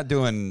struggling. You're not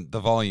doing the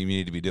volume you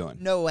need to be doing.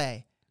 No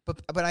way.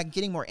 But I'm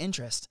getting more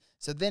interest.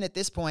 So then at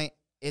this point,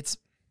 it's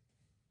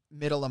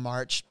middle of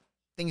March.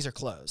 Things are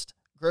closed.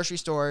 Grocery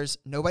stores,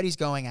 nobody's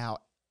going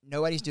out.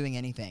 Nobody's doing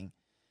anything.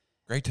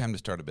 Great time to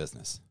start a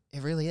business.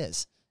 It really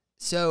is.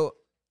 So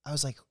I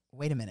was like,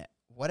 wait a minute.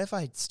 What if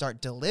I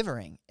start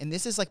delivering? And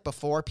this is like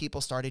before people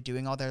started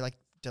doing all their like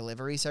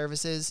delivery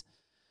services.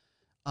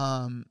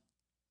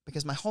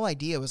 Because my whole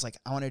idea was like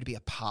I wanted to be a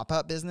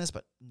pop-up business,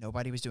 but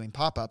nobody was doing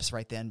pop-ups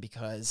right then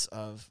because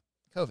of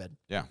COVID.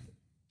 Yeah.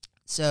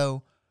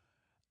 So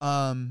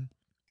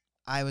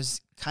I was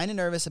kind of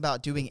nervous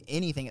about doing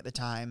anything at the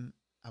time.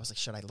 I was like,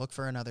 should I look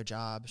for another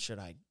job? Should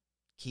I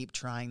keep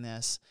trying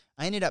this?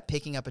 I ended up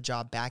picking up a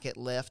job back at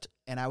Lyft,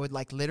 and I would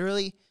like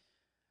literally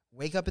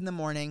wake up in the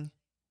morning,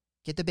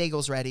 get the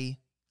bagels ready,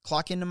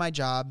 clock into my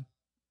job,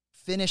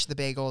 finish the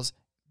bagels,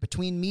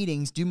 between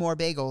meetings, do more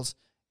bagels,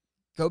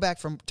 go back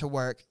to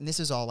work. And this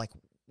is all like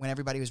when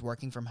everybody was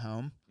working from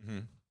home. Mm-hmm.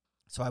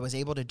 So I was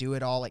able to do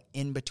it all like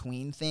in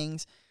between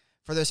things.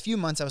 For those few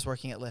months I was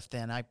working at Lyft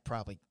then, I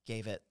probably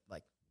gave it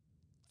like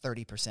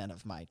 30%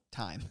 of my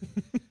time.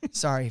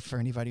 Sorry for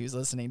anybody who's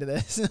listening to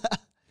this.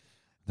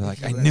 They're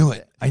like, I knew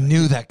it. I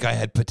knew that guy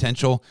had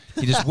potential.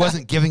 He just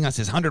wasn't giving us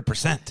his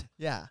 100%.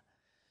 Yeah.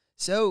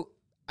 So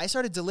I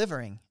started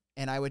delivering,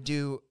 and I would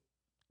do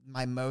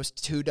my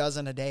most 2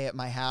 dozen a day at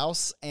my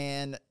house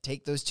and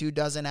take those 2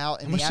 dozen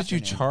out in the afternoon. How much did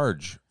you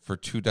charge for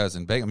 2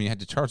 dozen bagels? I mean, you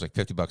had to charge like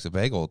 $50 a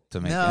bagel to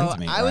make ends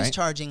meet, I right? was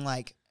charging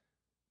like,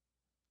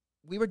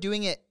 we were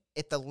doing it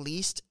at the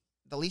least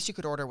you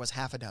could order was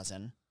half a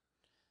dozen.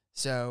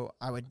 So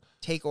I would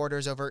take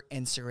orders over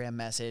Instagram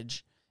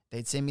message.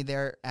 They'd send me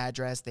their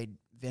address. They'd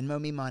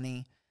Venmo me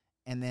money.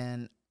 And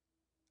then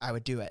I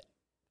would do it.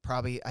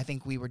 Probably, I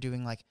think we were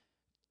doing like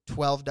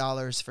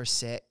 $12 for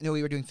 6. No,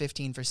 we were doing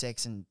 15 for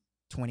 6 and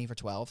 20 for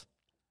 12.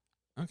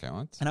 Okay.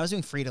 Well, and I was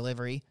doing free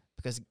delivery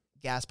because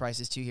gas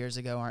prices 2 years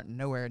ago aren't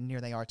nowhere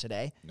near they are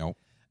today. Nope.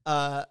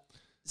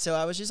 So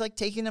I was just like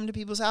taking them to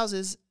people's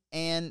houses,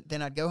 and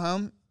then I'd go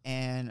home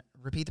and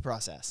repeat the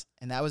process.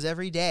 And that was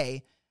every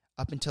day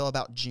up until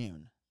about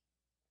June.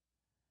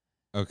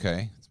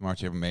 Okay. It's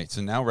March, April, May.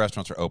 So now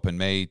restaurants are open.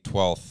 May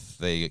 12th,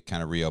 they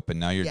kind of reopen.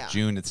 Now you're Yeah.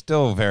 June. It's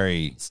still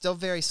very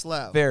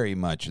slow. Very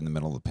much in the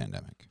middle of the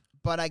pandemic.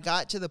 But I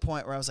got to the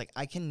point where I was like,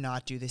 I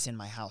cannot do this in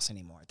my house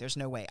anymore. There's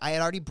no way. I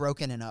had already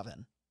broken an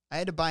oven. I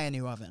had to buy a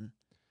new oven.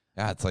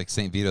 Yeah, it's like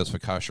St. Vito's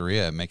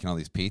Focacceria making all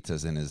these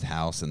pizzas in his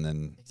house, and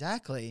then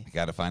Exactly. you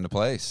got to find a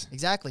place.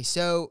 Exactly.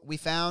 So we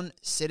found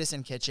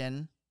Citizen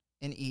Kitchen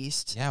in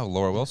East. Yeah,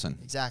 Laura Wilson.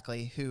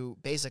 Exactly. Who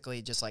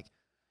basically just like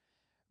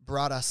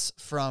brought us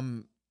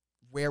from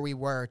where we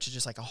were to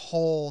just like a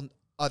whole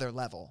other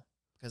level.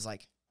 Because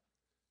like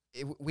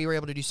we were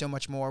able to do so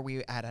much more.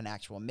 We had an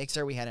actual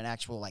mixer. We had an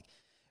actual like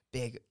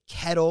big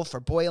kettle for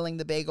boiling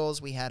the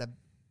bagels. We had a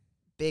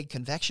big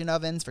convection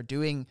ovens for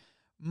doing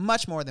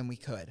much more than we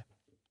could.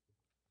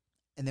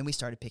 And then we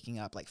started picking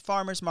up like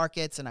farmers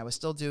markets, and I was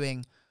still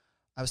doing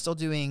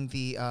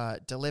the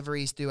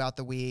deliveries throughout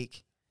the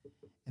week.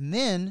 And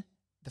then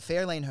the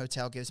Fairlane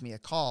Hotel gives me a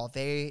call.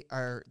 They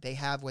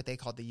have what they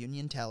call the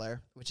Union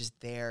Teller, which is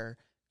their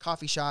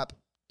coffee shop,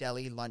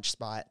 deli, lunch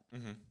spot,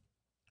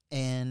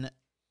 in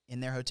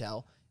their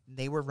hotel.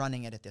 They were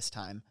running it at this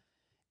time.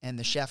 And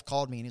the chef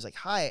called me, and he's like,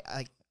 hi.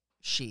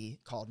 She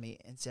called me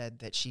and said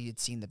that she had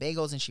seen the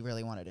bagels and she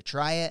really wanted to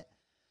try it.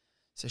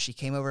 So she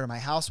came over to my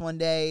house one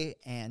day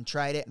and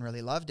tried it and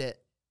really loved it.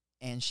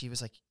 And she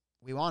was like,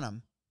 we want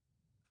them.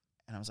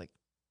 And I was like,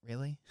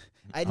 really?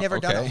 I'd never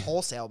done a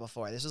wholesale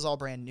before. This was all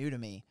brand new to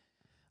me.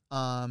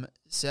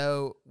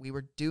 So we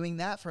were doing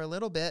that for a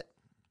little bit,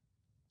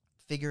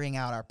 figuring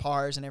out our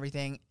pars and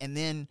everything. And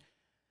then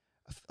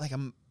like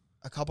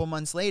a couple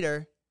months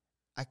later,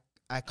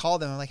 I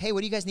called them. I'm like, hey, what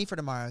do you guys need for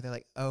tomorrow? They're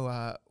like,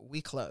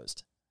 we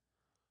closed.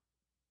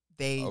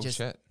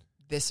 Shit.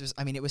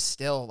 It was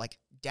still like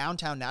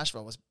downtown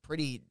Nashville was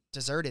pretty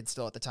deserted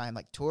still at the time.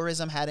 Like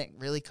tourism hadn't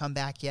really come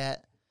back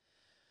yet.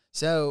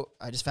 So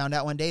I just found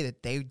out one day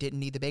that they didn't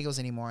need the bagels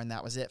anymore, and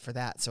that was it for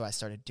that. So I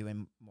started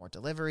doing more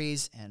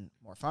deliveries and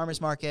more farmers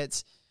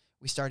markets.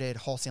 We started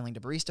wholesaling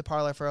to Barista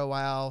Parlor for a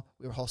while.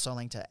 We were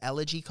wholesaling to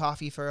Elegy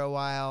Coffee for a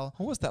while.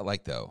 What was that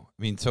like, though?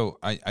 I mean, so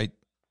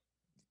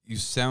you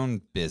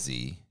sound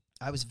busy.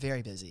 I was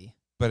very busy.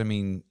 But, I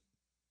mean,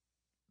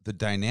 the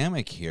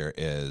dynamic here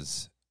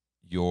is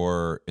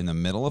you're in the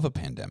middle of a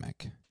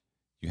pandemic.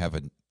 You have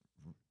a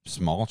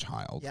small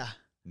child. Yeah.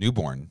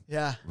 Newborn.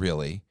 Yeah.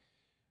 Really.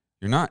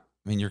 You're not,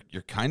 I mean,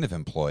 you're kind of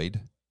employed,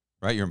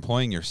 right? You're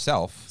employing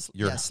yourself.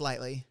 Yeah,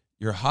 slightly.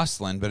 you're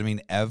hustling, but I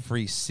mean,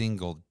 every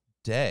single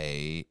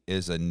day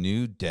is a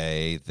new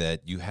day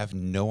that you have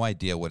no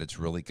idea what it's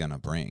really going to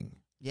bring.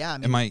 Yeah. I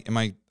mean, Am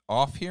I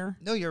off here?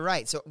 no, you're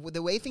right. So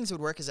the way things would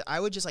work is that I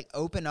would just like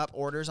open up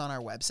orders on our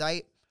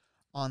website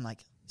on like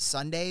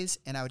Sundays,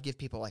 and I would give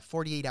people like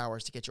 48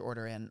 hours to get your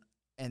order in.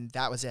 And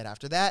that was it.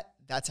 After that,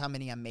 that's how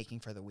many I'm making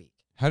for the week.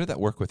 How did that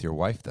work with your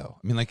wife, though?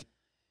 I mean, like,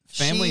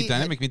 family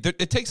dynamic. I mean,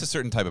 it takes a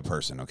certain type of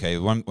person, okay?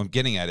 What I'm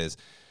getting at is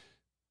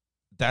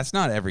that's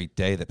not every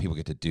day that people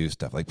get to do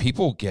stuff. Like,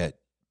 people get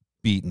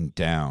beaten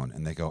down,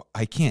 and they go,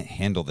 I can't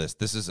handle this.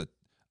 This is a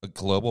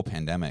global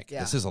pandemic.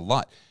 Yeah. This is a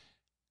lot.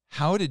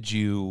 How did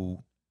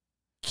you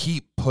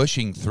keep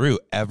pushing through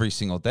every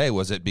single day?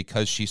 Was it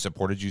because she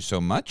supported you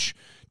so much?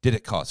 Did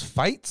it cause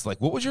fights?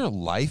 Like, what was your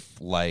life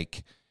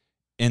like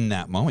in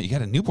that moment? You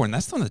got a newborn.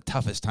 That's one of the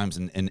toughest times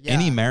in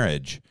any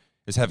marriage,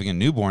 is having a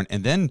newborn,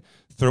 and then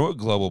throw a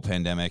global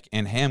pandemic,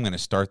 and hey, I'm going to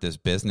start this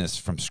business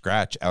from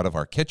scratch out of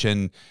our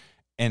kitchen,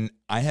 and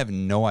I have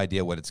no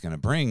idea what it's going to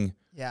bring.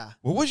 Yeah.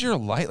 What was your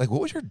life like?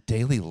 What was your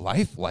daily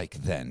life like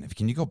then?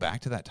 Can you go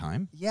back to that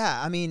time?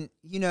 Yeah, I mean,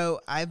 you know,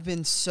 I've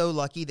been so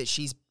lucky that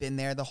she's been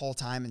there the whole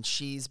time, and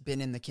she's been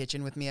in the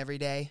kitchen with me every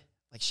day.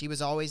 Like, she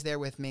was always there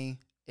with me.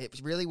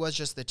 It really was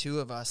just the two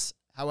of us.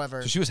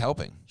 However, So she was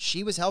helping.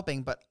 she was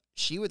helping, but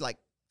she would like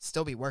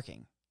still be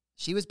working.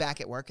 She was back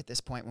at work at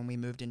this point when we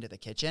moved into the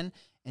kitchen,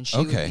 and she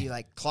would be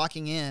like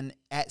clocking in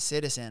at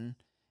Citizen,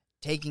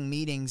 taking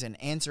meetings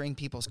and answering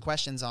people's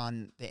questions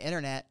on the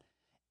internet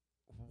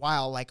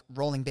while like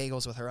rolling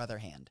bagels with her other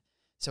hand.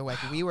 So like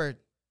we were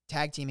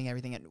tag teaming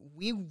everything, and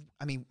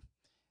I mean,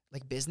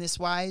 like business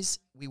wise,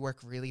 we work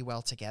really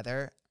well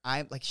together.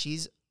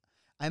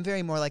 I'm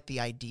very more like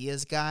the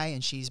ideas guy,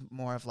 and she's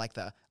more of like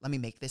the let me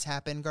make this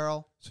happen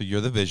girl. So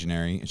you're the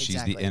visionary, and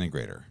she's the Exactly.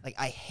 integrator. Like,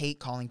 I hate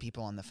calling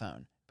people on the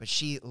phone, but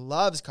she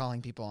loves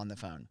calling people on the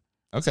phone.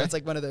 Okay. So it's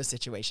like one of those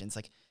situations,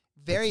 like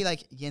very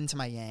like yin to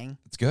my yang.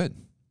 It's good.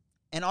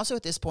 And also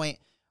at this point,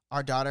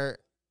 our daughter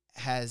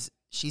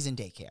she's in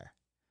daycare.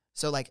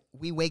 So like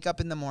we wake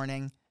up in the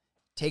morning,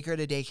 take her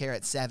to daycare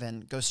at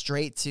 7, go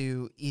straight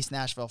to East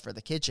Nashville for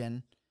the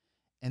kitchen.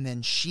 And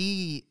then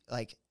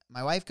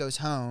my wife goes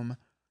home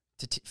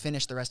to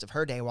finish the rest of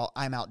her day while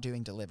I'm out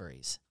doing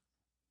deliveries.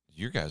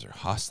 You guys are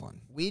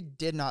hustling. We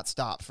did not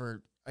stop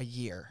for a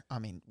year. I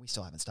mean, we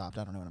still haven't stopped.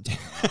 I don't know what I'm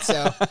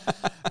talking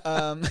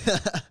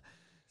about.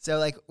 So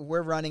like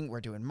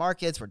we're doing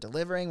markets, we're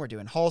delivering, we're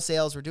doing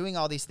wholesales, we're doing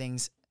all these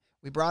things.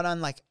 We brought on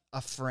like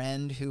a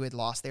friend who had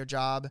lost their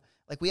job.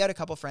 Like we had a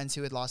couple friends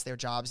who had lost their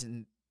jobs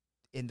in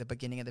the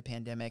beginning of the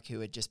pandemic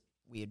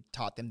we had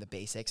taught them the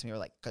basics. And we were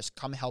like, just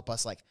come help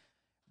us like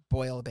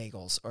boil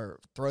bagels or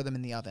throw them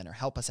in the oven or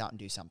help us out and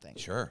do something.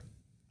 Sure.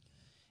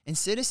 And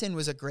Citizen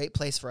was a great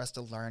place for us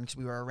to learn because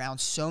we were around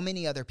so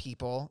many other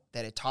people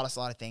that had taught us a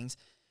lot of things.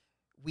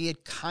 We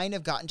had kind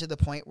of gotten to the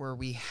point where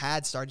we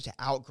had started to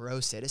outgrow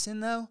Citizen,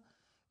 though,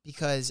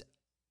 because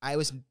I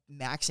was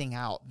maxing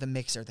out the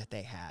mixer that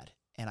they had,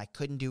 and I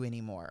couldn't do any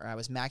more. Or I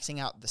was maxing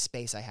out the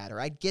space I had, or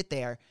I'd get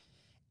there,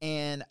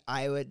 and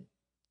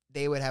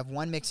they would have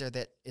one mixer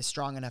that is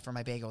strong enough for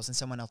my bagels, and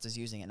someone else is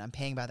using it. And I'm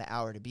paying by the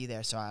hour to be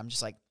there, so I'm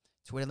just like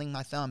twiddling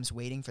my thumbs,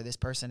 waiting for this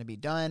person to be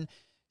done,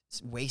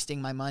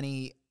 wasting my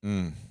money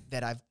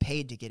that I've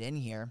paid to get in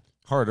here.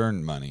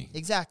 Hard-earned money.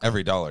 Exactly.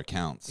 Every dollar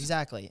counts.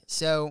 Exactly.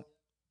 So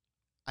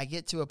I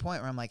get to a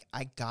point where I'm like,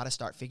 I got to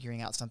start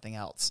figuring out something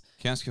else.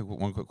 Can I ask you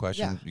one quick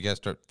question? Yeah. You guys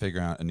start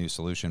figuring out a new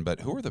solution,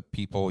 but who are the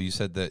people? You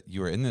said that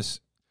you were in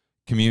this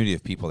community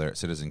of people there at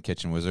Citizen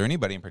Kitchen. Was there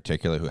anybody in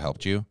particular who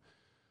helped you?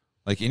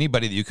 Like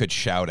anybody that you could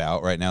shout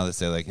out right now that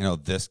say like,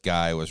 this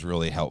guy was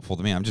really helpful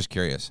to me? I'm just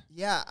curious.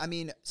 Yeah, I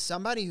mean,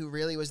 somebody who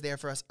really was there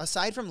for us,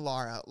 aside from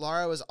Laura.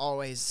 Laura was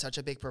always such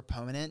a big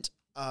proponent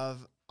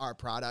of our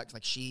product.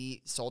 Like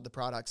she sold the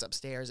products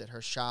upstairs at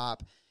her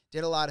shop,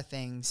 did a lot of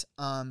things.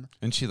 And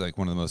she like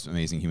one of the most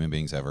amazing human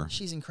beings ever.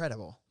 She's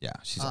incredible. Yeah,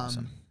 she's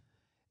awesome.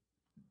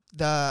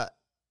 The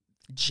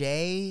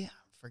Jay,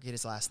 forget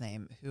his last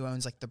name, who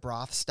owns like the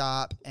broth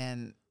stop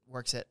and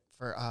works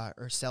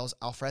or sells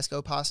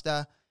alfresco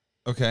pasta.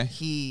 Okay.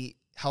 He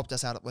helped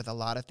us out with a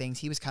lot of things.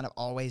 He was kind of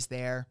always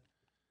there.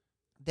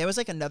 There was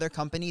like another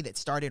company that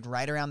started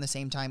right around the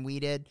same time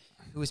we did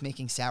who was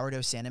making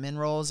sourdough cinnamon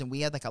rolls, and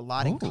we had like a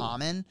lot in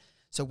common.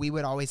 So we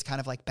would always kind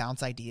of like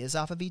bounce ideas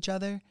off of each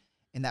other,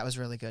 and that was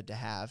really good to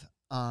have.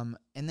 And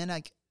then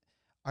like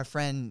our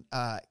friend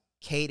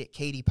Kate at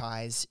Katie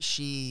Pies,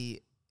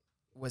 she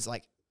was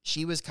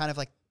kind of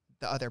like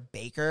the other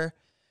baker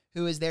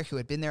who was there, who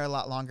had been there a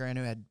lot longer and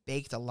who had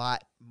baked a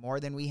lot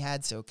more than we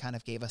had, so kind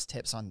of gave us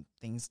tips on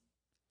things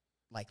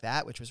like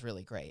that, which was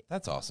really great.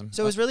 That's awesome.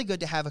 So it was really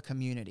good to have a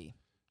community.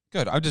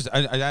 Good. I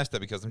asked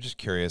that because I'm just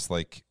curious,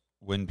 like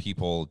when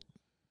people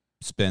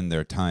spend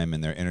their time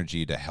and their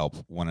energy to help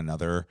one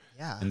another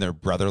and they're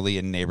brotherly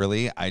and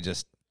neighborly, I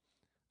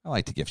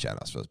like to give shout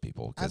outs to those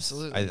people.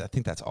 Absolutely. I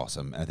think that's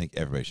awesome. And I think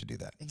everybody should do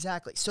that.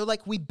 Exactly. So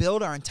like we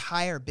build our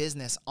entire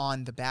business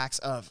on the backs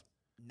of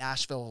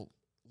Nashville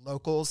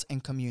locals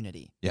and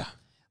community. Yeah.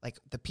 like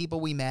the people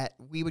we met,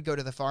 we would go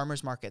to the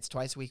farmers markets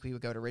twice a week. We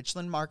would go to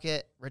Richland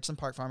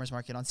Park Farmers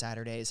Market on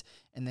Saturdays,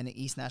 and then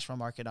the East Nashville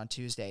Market on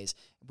Tuesdays.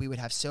 We would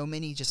have so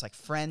many just like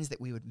friends that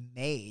we would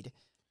made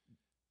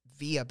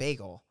via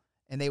bagel.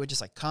 And they would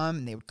just like come,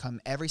 and they would come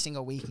every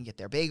single week and get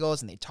their bagels,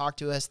 and they'd talk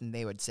to us, and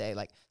they would say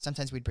like,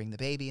 sometimes we'd bring the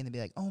baby, and they'd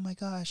be like, oh my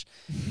gosh,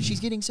 she's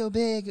getting so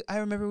big. I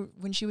remember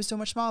when she was so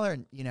much smaller,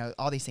 and you know,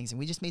 all these things. And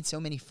we just made so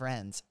many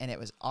friends, and it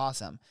was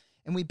awesome.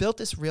 And we built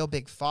this real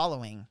big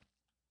following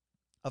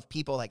of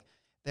people. Like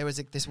there was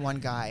like, this one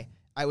guy,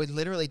 I would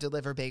literally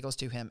deliver bagels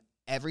to him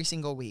every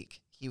single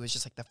week. He was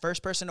just like the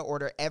first person to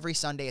order every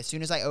Sunday. As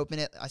soon as I open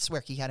it, I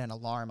swear he had an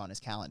alarm on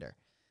his calendar,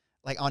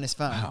 like on his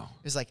phone. Wow.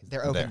 It was like,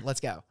 they're open, let's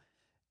go.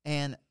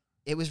 And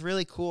it was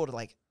really cool to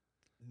like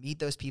meet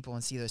those people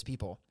and see those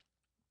people.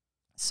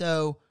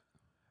 So,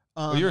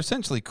 well, you're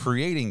essentially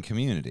creating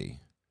community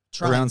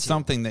around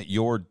something that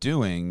you're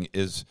doing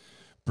is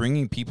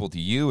bringing people to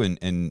you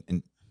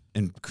and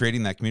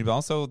creating that community. But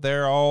also,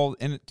 they're all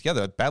in it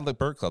together. At Bad Luck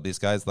Burger Club, these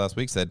guys last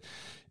week said,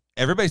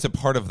 everybody's a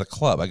part of the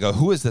club. I go,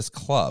 who is this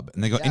club?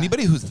 And they go,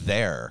 anybody who's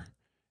there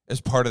is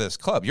part of this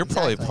club. You're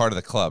probably a part of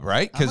the club,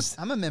 right? Because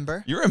I'm a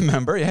member. You're a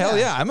member. Hell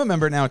yeah. I'm a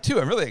member now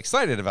too. I'm really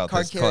excited about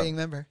this club. Card-carrying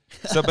member.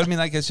 So, but I mean,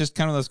 like, it's just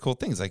kind of those cool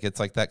things. Like,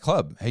 it's like that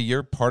club. Hey,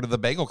 you're part of the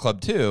bagel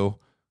club too.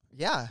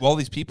 Yeah. All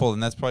these people,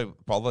 and that's probably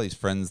all these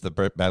friends, the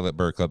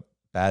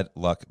Bad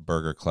Luck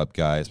Burger Club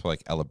guys, probably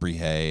like Ella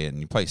Brihé, and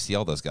you probably see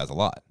all those guys a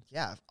lot.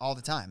 Yeah, all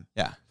the time.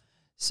 Yeah.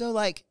 So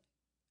like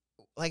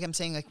I'm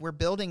saying, like we're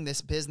building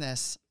this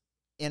business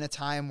in a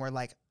time where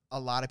like a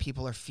lot of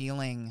people are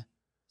feeling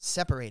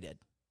separated.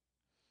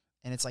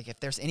 And it's like, if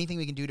there's anything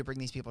we can do to bring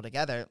these people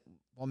together,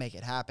 we'll make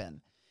it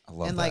happen. I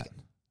love and that. Like,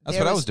 that's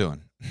what I was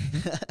doing.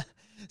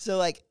 So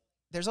like,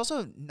 there's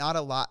also not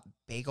a lot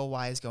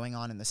bagel-wise going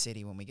on in the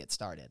city when we get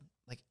started.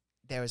 Like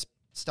there's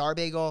Star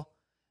Bagel,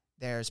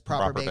 there's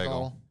Proper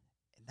Bagel.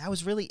 And that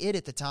was really it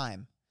at the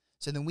time.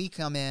 So then we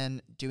come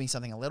in doing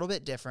something a little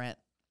bit different.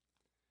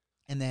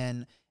 And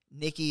then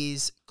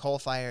Nikki's Coal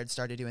Fired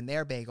started doing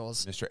their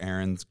bagels. Mr.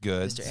 Aaron's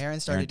Goods. Mr. Aaron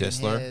started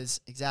doing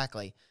his.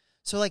 Exactly.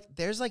 So like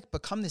there's like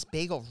become this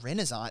bagel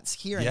renaissance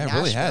here in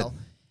Nashville. Really had.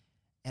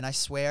 And I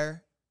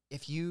swear,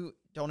 if you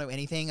don't know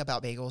anything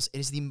about bagels, it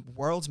is the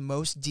world's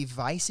most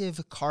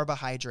divisive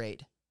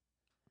carbohydrate.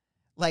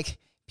 Like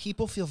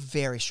people feel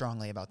very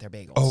strongly about their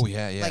bagels. Oh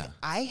yeah, yeah. Like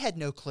I had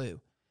no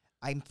clue.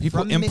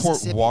 People from import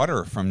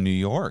water from New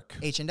York.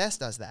 H&S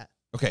does that.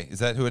 Okay, is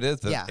that who it is?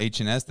 Yeah.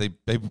 H&S,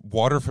 they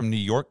water from New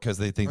York because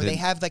they think they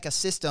have like a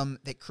system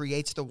that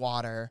creates the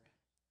water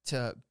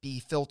to be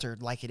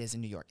filtered like it is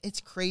in New York. It's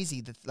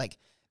crazy that like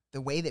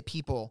the way that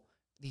people,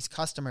 these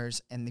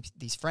customers and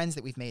these friends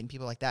that we've made and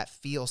people like that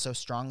feel so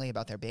strongly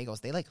about their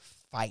bagels. They like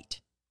fight.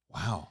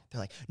 Wow.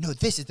 They're like, no,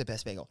 this is the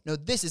best bagel. No,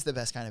 this is the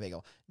best kind of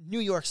bagel. New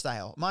York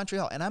style,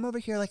 Montreal. And I'm over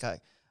here like a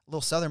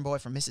little Southern boy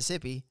from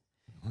Mississippi.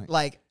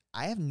 Like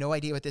I have no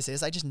idea what this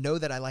is. I just know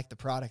that I like the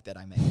product that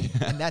I make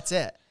and that's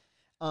it.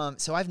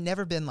 So I've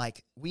never been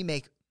like, we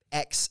make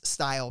X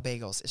style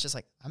bagels. It's just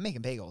like, I'm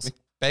making bagels.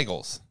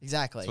 Bagels.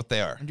 Exactly. That's what they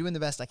are. I'm doing the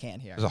best I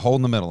can here. There's a hole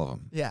in the middle of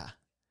them. Yeah.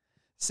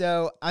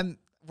 So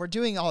we're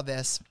doing all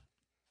this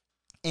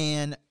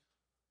and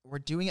we're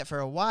doing it for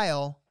a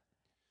while.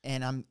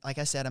 And like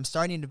I said, I'm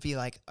starting to be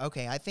like,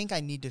 okay, I think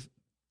we need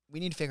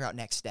to figure out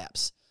next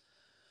steps.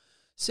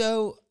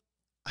 So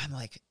I'm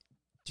like,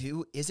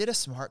 is it a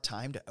smart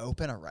time to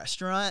open a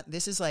restaurant?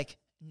 This is like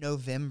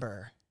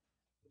November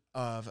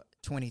of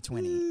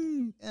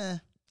 2020.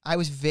 I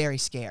was very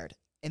scared.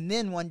 And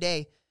then one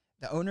day,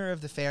 the owner of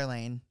the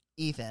Fairlane,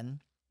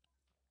 Ethan,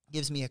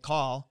 gives me a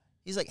call.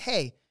 He's like,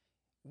 hey,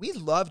 we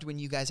loved when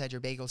you guys had your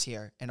bagels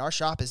here, and our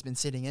shop has been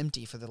sitting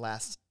empty for the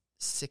last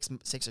six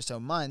or so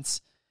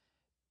months.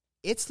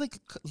 It's like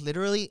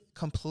literally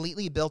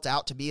completely built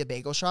out to be a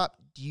bagel shop.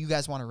 Do you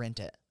guys want to rent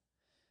it?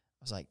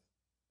 I was like,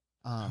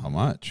 how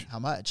much? How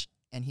much?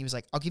 And he was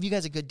like, I'll give you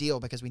guys a good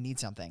deal because we need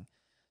something.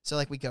 So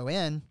like we go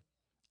in,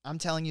 I'm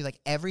telling you like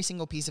every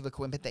single piece of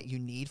equipment that you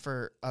need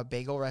for a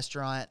bagel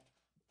restaurant,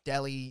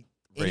 deli,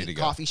 any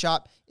coffee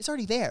shop, it's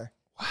already there.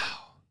 Wow.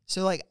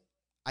 So like,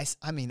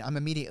 I mean, I'm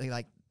immediately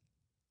like,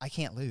 I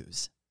can't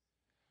lose.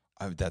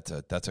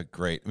 That's a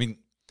great, I mean,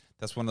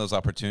 that's one of those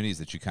opportunities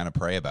that you kind of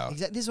pray about.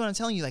 Exactly. This is what I'm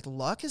telling you. Like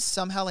luck has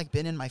somehow like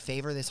been in my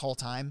favor this whole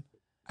time.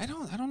 I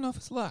don't know if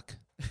it's luck.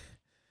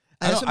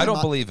 I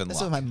don't believe in luck.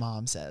 That's what my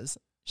mom says.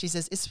 She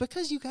says, it's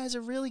because you guys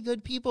are really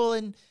good people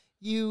and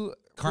you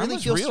Karma's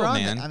really feel real, strong.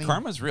 man.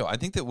 Karma's real. I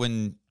think that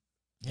when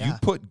you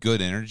put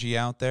good energy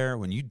out there,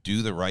 when you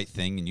do the right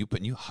thing and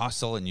you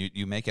hustle and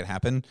you make it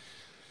happen,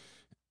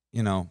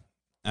 you know,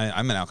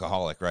 I'm an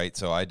alcoholic, right?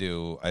 So I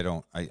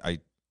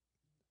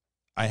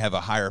have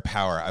a higher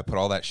power. I put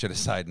all that shit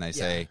aside and I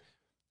say,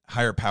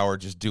 higher power,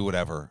 just do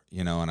whatever,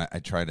 you know, and I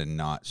try to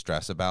not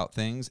stress about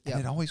things. And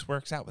it always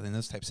works out within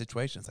those type of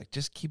situations. Like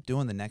just keep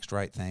doing the next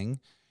right thing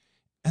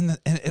and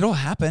it'll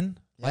happen.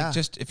 Yeah.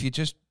 Like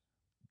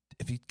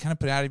if you kind of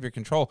put it out of your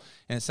control,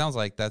 and it sounds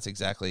like that's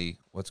exactly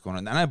what's going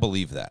on. And I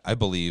believe that. I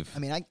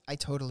mean, I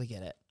totally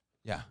get it.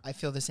 Yeah. I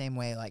feel the same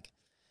way. Like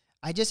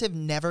I just have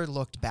never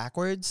looked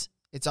backwards.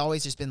 It's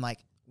always just been like,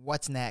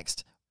 what's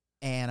next?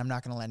 And I'm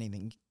not going to let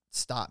anything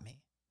stop me.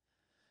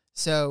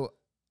 So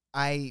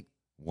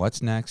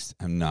what's next?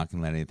 I'm not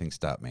going to let anything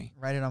stop me.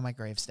 Write it on my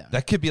gravestone.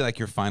 That could be like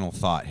your final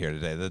thought here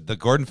today. The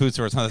Gordon Food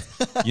Service.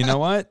 You know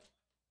what?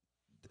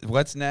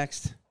 What's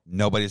next?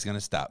 Nobody's going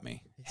to stop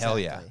me. Exactly. Hell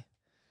yeah.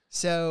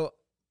 So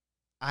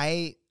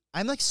I'm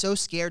like so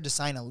scared to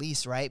sign a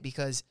lease, right?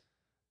 Because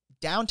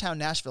downtown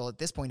Nashville at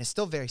this point is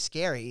still very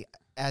scary,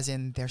 as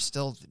in there's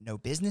still no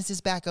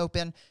businesses back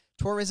open.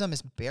 Tourism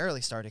has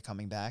barely started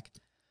coming back.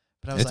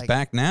 But I was It's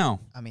back now.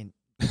 I mean,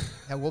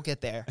 yeah, we'll get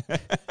there.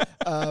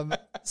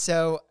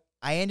 So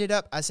I ended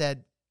up,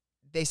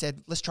 they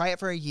said, let's try it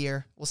for a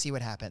year. We'll see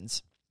what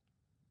happens.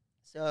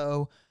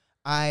 So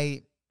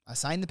I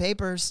signed the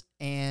papers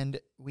and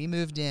we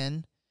moved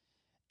in.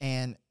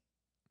 And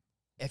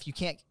if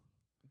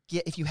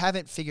you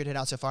haven't figured it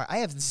out so far, I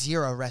have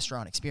zero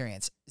restaurant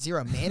experience,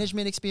 zero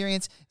management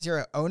experience,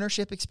 zero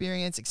ownership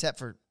experience, except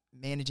for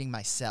managing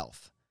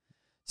myself.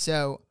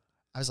 So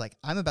I was like,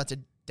 I'm about to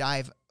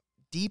dive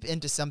deep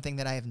into something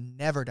that I have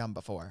never done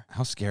before.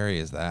 How scary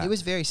is that? It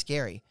was very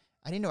scary.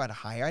 I didn't know how to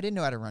hire. I didn't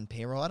know how to run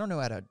payroll. I don't know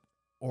how to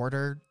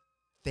order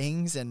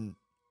things and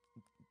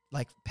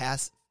like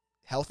pass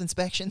health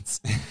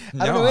inspections.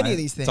 I don't know any of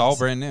these things. It's all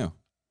brand new.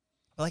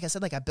 But like I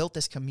said, like I built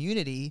this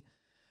community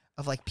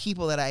of like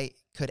people that I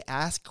could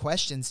ask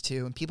questions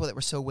to and people that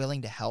were so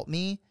willing to help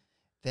me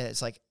that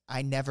it's like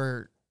I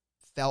never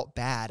felt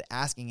bad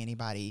asking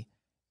anybody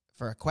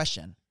for a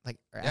question, like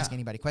or asking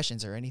anybody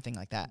questions or anything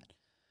like that.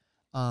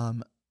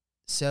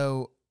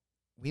 So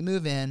we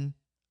move in.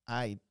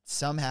 I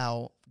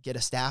somehow get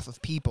a staff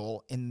of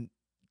people in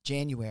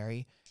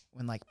January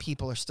when like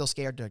people are still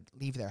scared to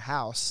leave their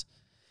house.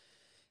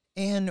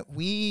 And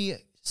we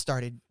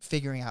started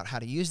figuring out how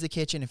to use the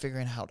kitchen and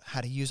figuring out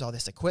how to use all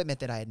this equipment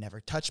that I had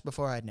never touched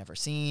before. I'd never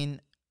seen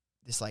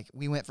this. Like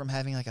we went from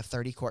having like a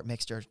 30 quart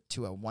mixer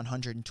to a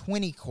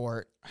 120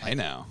 quart I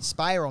know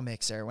spiral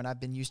mixer when I've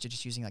been used to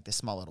just using like this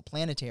small little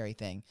planetary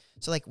thing.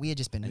 So like we had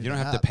just been, you don't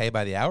have to pay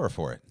by the hour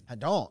for it. I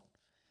don't.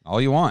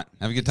 All you want.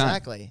 Have a good time.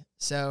 Exactly.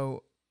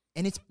 So,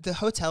 and the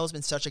hotel has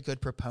been such a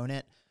good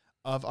proponent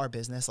of our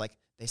business. Like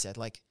they said,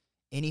 like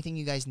anything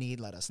you guys need,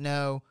 let us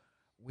know.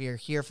 We're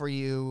here for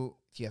you.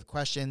 If you have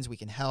questions, we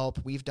can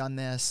help. We've done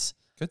this.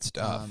 Good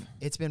stuff.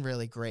 It's been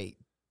really great.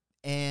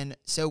 And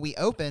so we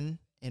open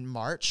in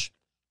March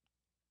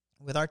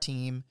with our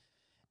team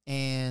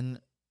and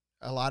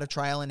a lot of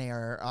trial and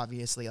error,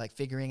 obviously, like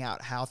figuring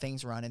out how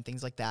things run and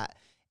things like that.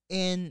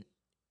 And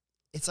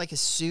it's like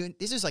this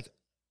is like,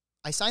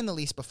 I signed the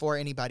lease before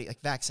anybody,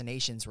 like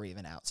vaccinations were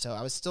even out. So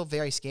I was still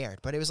very scared,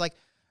 but it was like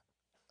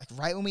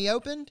right when we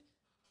opened,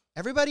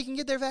 everybody can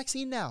get their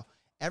vaccine now.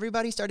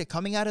 Everybody started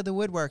coming out of the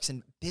woodworks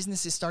and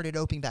businesses started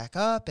opening back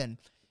up. And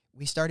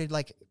we started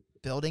like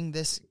building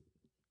this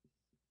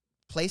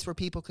place where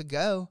people could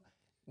go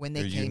when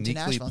they came to Nashville.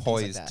 They're uniquely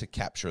poised to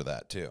capture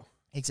that too.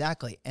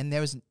 Exactly. And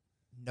there was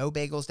no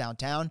bagels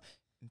downtown.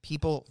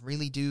 People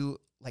really do,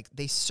 like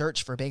they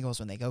search for bagels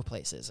when they go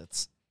places.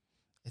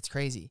 It's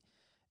crazy.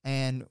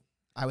 And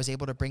I was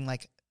able to bring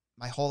like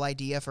my whole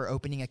idea for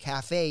opening a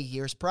cafe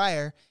years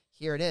prior.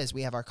 Here it is.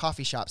 We have our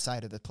coffee shop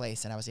side of the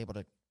place. And I was able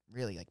to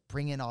really like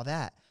bring in all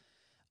that.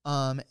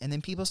 And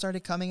then people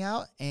started coming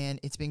out and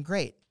it's been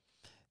great.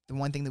 The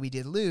one thing that we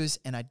did lose,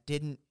 and I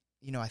didn't,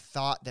 I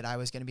thought that I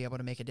was going to be able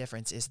to make a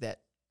difference, is that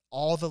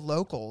all the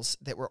locals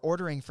that were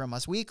ordering from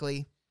us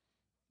weekly,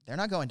 they're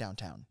not going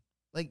downtown.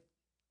 Like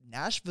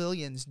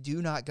Nashvillians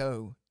do not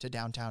go to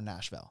downtown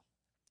Nashville.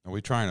 And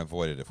we try and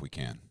avoid it if we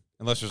can.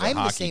 Unless there's a I'm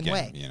hockey the same game,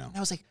 way. And I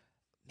was like,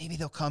 maybe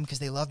they'll come because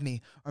they love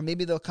me, or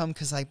maybe they'll come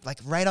because I like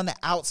right on the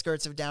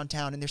outskirts of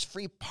downtown, and there's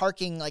free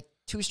parking like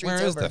 2 streets over.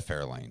 Where is the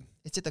Fair Lane?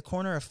 It's at the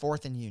corner of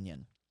 4th and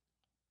Union.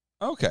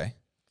 Okay.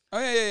 Oh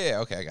yeah.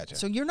 Okay, I got you.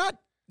 So you're not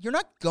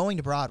going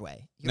to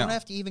Broadway. You No. don't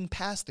have to even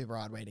pass through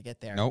Broadway to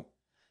get there. Nope.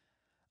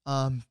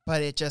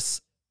 But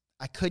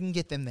I couldn't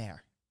get them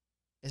there,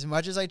 as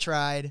much as I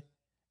tried.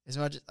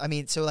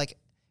 So like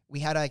we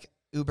had like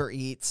Uber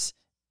Eats.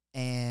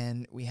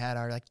 And we had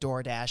our like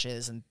Door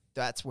Dashes, and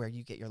that's where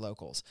you get your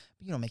locals.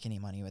 But you don't make any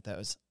money with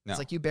those. No. It's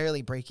like you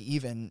barely break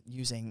even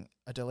using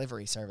a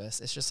delivery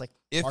service. It's just like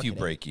if marketing. you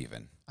break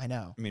even. I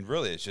know. I mean,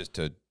 really, it's just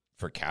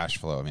for cash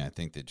flow. I mean, I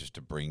think that just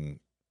to bring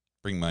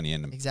money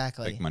in and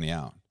Exactly. take money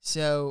out.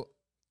 So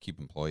Keep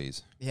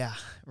employees. yeah,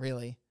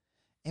 really.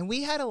 And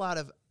we had a lot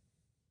of,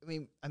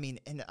 I mean,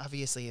 and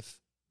obviously if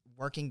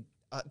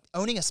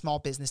owning a small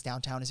business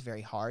downtown is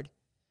very hard,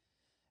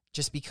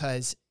 just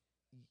because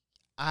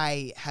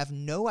I have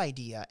no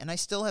idea, and I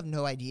still have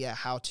no idea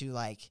how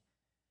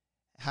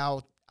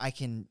I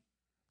can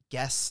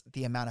guess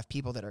the amount of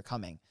people that are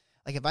coming.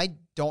 Like if I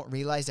don't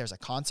realize there's a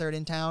concert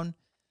in town,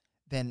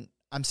 then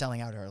I'm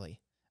selling out early.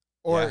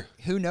 Or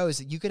who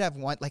knows, you could have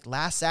one, like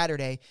last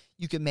Saturday,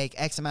 you could make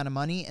X amount of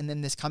money, and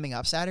then this coming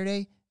up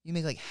Saturday, you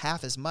make like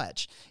half as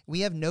much.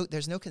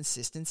 There's no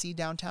consistency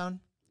downtown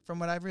from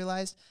what I've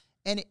realized.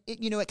 And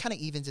it kind of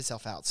evens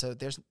itself out. So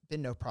there's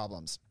been no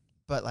problems.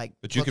 But like,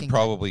 But you could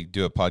probably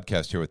do a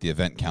podcast here with the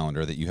event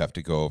calendar that you have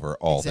to go over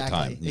all the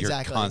time.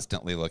 You're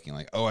constantly looking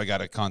like, oh, I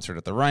got a concert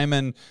at the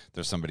Ryman.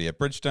 There's somebody at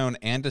Bridgestone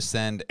and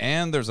Ascend,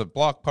 and there's a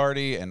block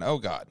party, and oh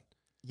God.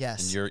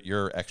 Yes. And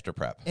you're extra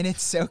prep. And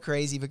it's so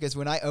crazy because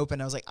when I opened,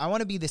 I was like, I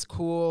want to be this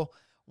cool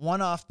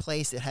one-off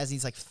place that has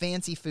these like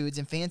fancy foods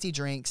and fancy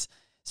drinks.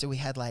 So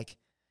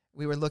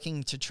we were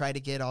looking to try to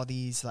get all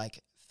these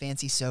like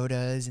fancy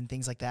sodas and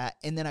things like that.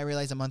 And then I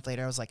realized a month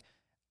later, I was like,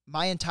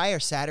 my entire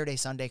Saturday,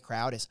 Sunday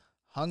crowd is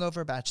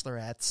hungover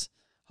bachelorettes,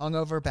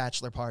 hungover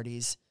bachelor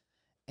parties,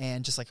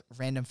 and just like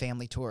random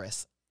family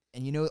tourists.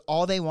 And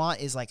all they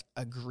want is like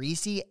a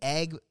greasy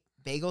egg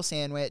bagel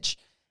sandwich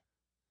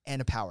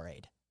and a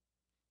Powerade.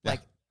 Yeah.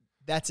 Like,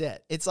 that's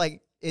it. It's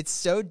like, it's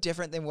so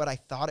different than what I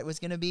thought it was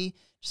going to be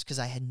just because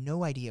I had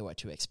no idea what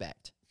to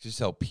expect. Just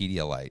sell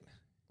Pedialyte.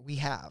 We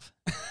have.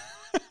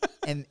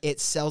 And it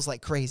sells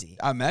like crazy.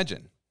 I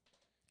imagine.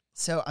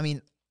 So, I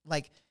mean,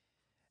 like,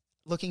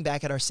 looking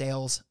back at our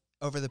sales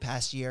over the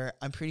past year,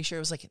 I'm pretty sure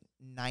it was like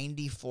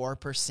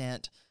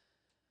 94%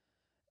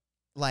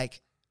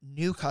 like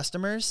new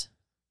customers.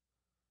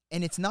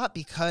 And it's not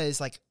because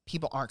like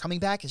people aren't coming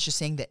back. It's just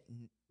saying that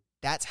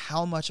that's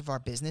how much of our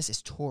business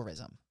is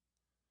tourism.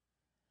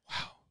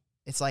 Wow.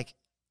 It's like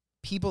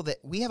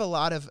we have a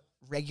lot of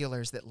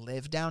regulars that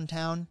live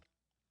downtown,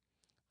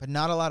 but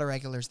not a lot of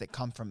regulars that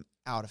come from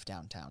out of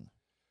downtown.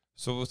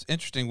 So what's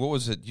interesting, what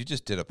was it? You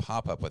just did a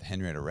pop-up with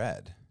Henrietta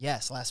Red.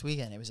 Yes, last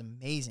weekend. It was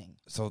amazing.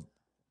 So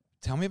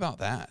tell me about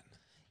that.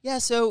 Yeah,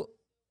 so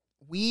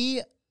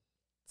we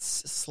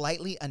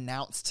slightly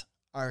announced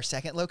our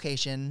second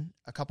location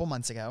a couple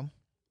months ago.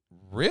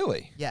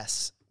 Really?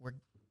 Yes.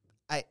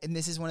 And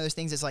this is one of those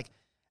things that's like,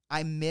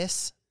 I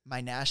miss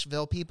my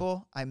Nashville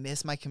people. I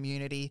miss my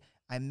community.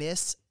 I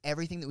miss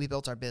everything that we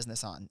built our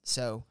business on.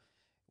 So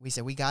we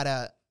said, we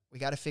gotta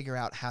figure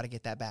out how to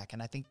get that back.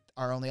 And I think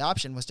our only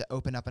option was to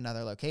open up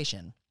another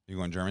location. You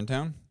going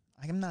Germantown?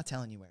 I'm not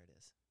telling you where it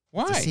is.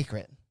 Why? It's a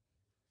secret.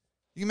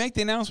 You can make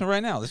the announcement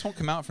right now. This won't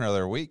come out for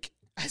another week.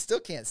 I still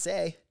can't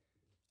say.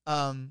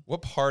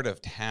 What part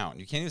of town?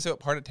 You can't even say what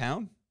part of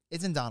town?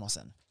 It's in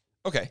Donaldson.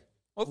 Okay.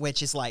 Well,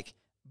 which is like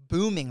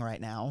booming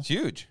right now. It's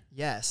huge.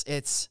 Yes,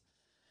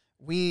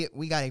 we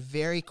got a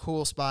very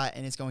cool spot,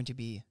 and it's going to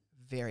be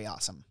very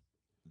awesome.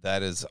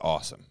 That is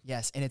awesome.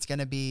 Yes, and it's going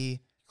to be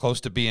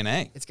close to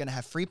B&A. It's going to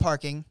have free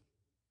parking.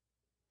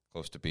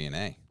 Close to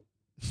B&A.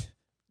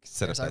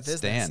 Set up that business.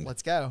 Stand.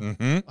 Let's go.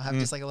 Mm-hmm. We'll have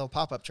just like a little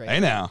pop-up trade. Hey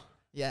now.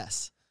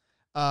 Yes.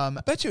 I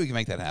bet you we can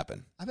make that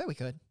happen. I bet we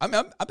could. I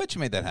bet you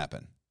made that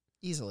happen.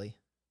 Easily.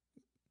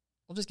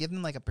 We'll just give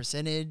them like a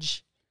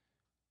percentage.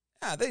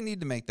 Yeah, they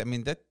need to make that. I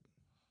mean, that.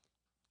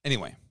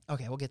 Anyway.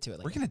 Okay, we'll get to it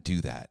later. We're going to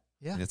do that.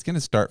 Yeah. And it's going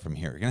to start from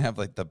here. You're going to have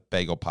like the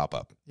bagel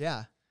pop-up.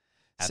 Yeah.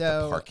 At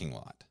the parking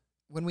lot.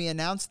 When we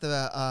announced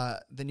the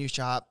new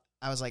shop,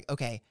 I was like,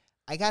 okay,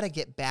 I got to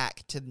get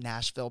back to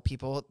Nashville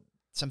people.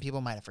 Some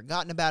people might have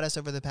forgotten about us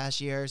over the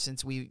past year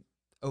since we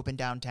opened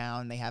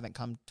downtown. They haven't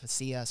come to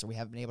see us, or we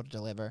haven't been able to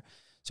deliver.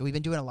 So we've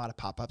been doing a lot of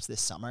pop-ups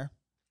this summer.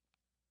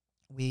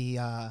 We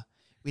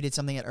did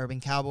something at Urban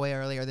Cowboy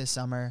earlier this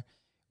summer.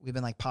 We've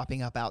been like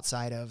popping up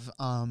outside of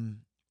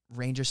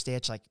Ranger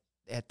Stitch, like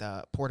at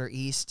the Porter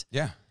East.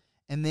 Yeah.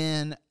 And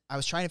then I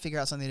was trying to figure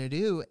out something to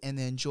do, and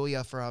then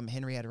Julia from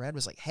Henrietta Red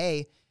was like,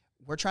 hey,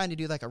 we're trying to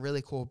do like a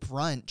really cool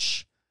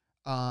brunch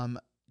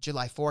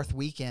July 4th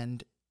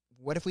weekend.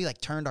 What if we like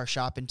turned our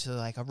shop into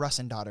like a Russ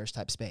and Daughters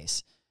type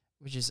space,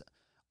 which has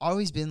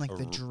always been like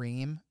the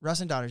dream. Russ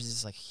and Daughters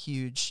is like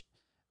huge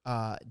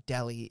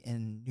deli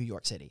in New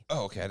York City.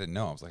 Oh, okay. I didn't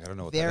know. I was like, I don't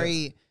know what that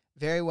is.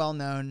 Very well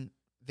known,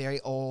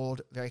 very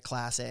old, very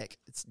classic.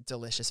 It's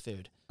delicious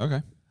food.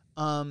 Okay.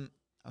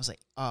 I was like,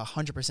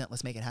 100%,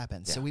 let's make it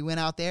happen. Yeah. So we went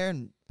out there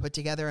and put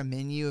together a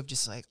menu of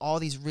just like all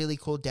these really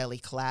cool deli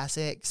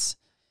classics,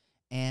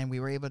 and we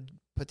were able to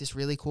put this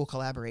really cool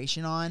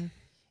collaboration on.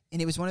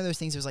 And it was one of those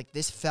things that was like,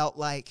 this felt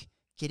like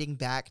getting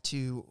back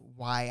to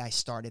why I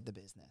started the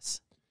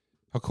business.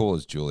 How cool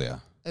is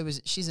Julia?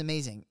 She's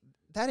amazing.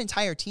 That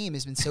entire team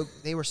has been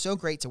they were so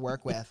great to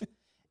work with,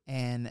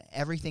 and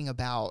everything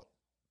about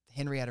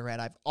Henrietta Red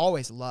I've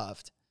always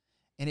loved.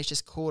 And it's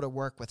just cool to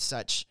work with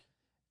such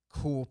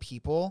cool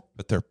people.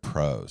 But they're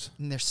pros.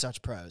 And they're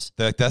such pros.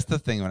 That's the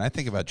thing. When I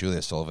think about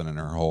Julia Sullivan and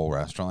her whole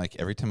restaurant, like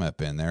every time I've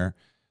been there,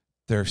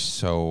 they're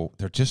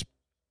just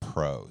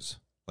pros.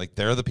 Like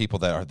they're the people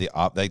that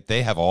are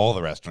they have all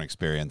the restaurant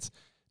experience.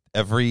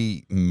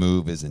 Every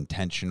move is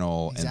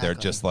intentional. Exactly. And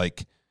they're just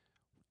like,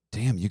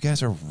 damn, you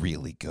guys are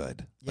really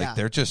good. Yeah. Like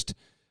they're just,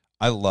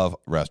 I love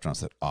restaurants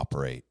that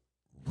operate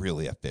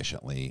really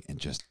efficiently and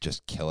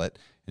just kill it.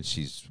 And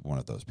she's one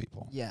of those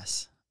people.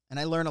 Yes. And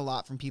I learn a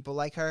lot from people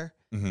like her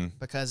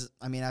because,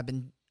 I mean,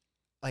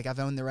 I've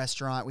owned the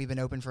restaurant. We've been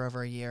open for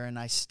over a year, and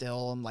I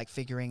still am like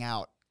figuring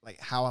out like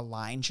how a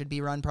line should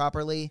be run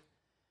properly.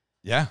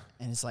 Yeah.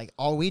 And it's like,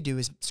 all we do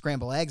is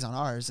scramble eggs on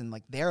ours. And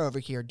like, they're over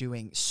here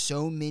doing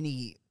so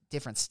many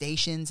different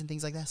stations and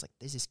things like that. It's like,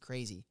 this is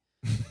crazy.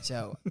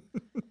 So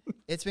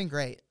it's been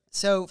great.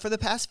 So for the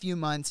past few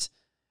months,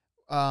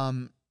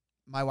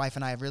 my wife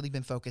and I have really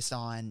been focused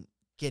on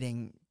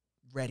getting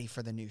ready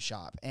for the new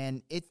shop.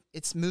 And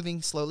it's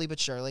moving slowly but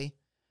surely.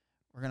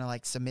 We're going to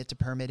like submit to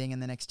permitting in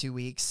the next 2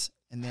 weeks.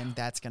 And then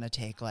that's going to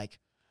take like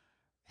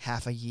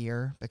half a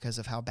year because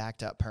of how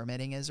backed up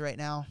permitting is right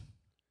now.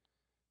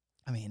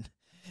 I mean,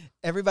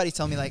 everybody's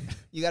telling me like,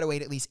 you got to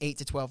wait at least 8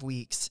 to 12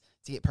 weeks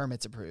to get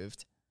permits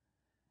approved.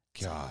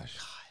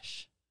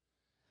 Gosh.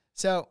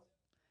 So,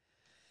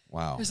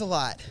 wow. There's a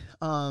lot.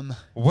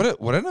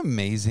 What an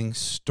amazing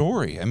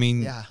story. I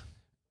mean, yeah.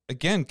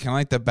 Again, kind of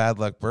like the Bad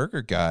Luck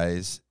Burger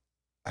guys,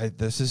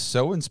 this is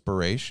so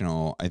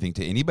inspirational, I think,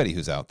 to anybody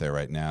who's out there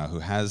right now who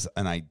has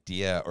an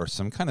idea or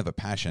some kind of a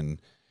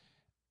passion,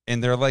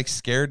 and they're like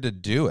scared to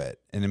do it.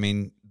 And I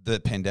mean, the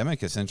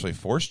pandemic essentially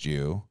forced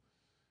you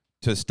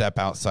to step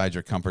outside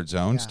your comfort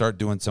zone, start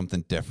doing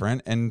something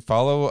different, and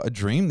follow a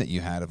dream that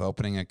you had of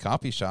opening a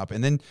coffee shop.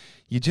 And then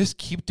you just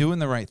keep doing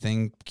the right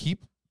thing,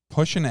 keep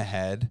pushing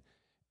ahead,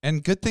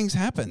 and good things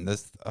happen.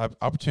 This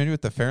opportunity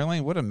with the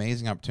Fairlane, what an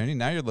amazing opportunity.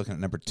 Now you're looking at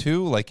number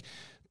 2. Like,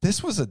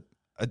 this was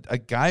a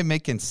guy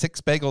making 6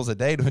 bagels a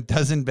day to a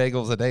dozen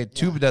bagels a day,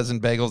 2 dozen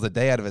bagels a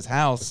day out of his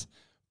house,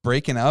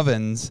 breaking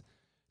ovens,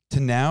 to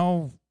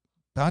now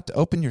about to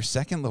open your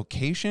second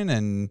location,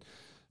 and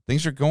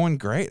things are going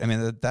great. I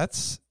mean,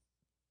 that's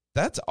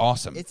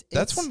awesome.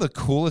 That's one of the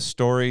coolest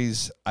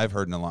stories I've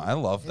heard in a long. I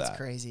love that. It's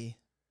crazy.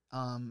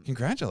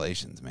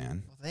 Congratulations,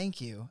 man. Well,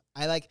 thank you.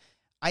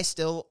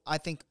 I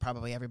think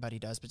probably everybody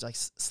does, but like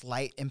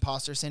slight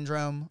imposter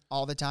syndrome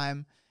all the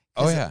time.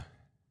 Oh yeah.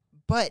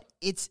 But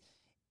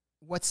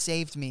what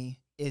saved me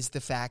is the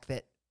fact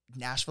that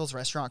Nashville's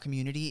restaurant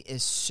community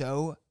is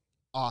so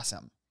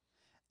awesome.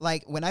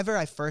 Like, whenever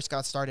I first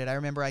got started, I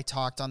remember I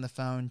talked on the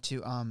phone to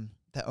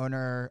the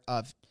owner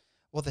of,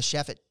 the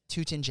chef at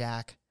Tootin'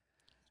 Jack.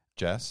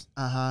 Jess?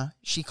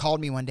 She called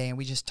me one day and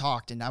we just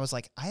talked, and I was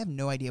like, I have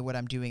no idea what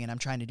I'm doing and I'm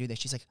trying to do this.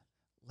 She's like,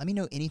 let me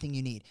know anything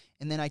you need.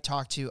 And then I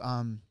talked to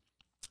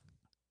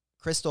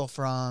Crystal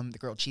from the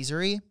Grilled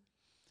Cheesery,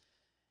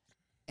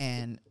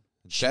 and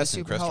Jess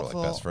and Crystal are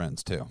like best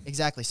friends too.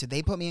 Exactly. So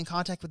they put me in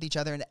contact with each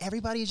other, and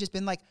everybody has just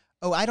been like,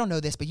 oh, I don't know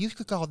this, but you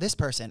could call this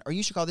person, or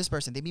you should call this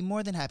person. They'd be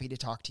more than happy to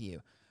talk to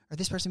you, or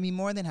this person would be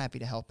more than happy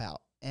to help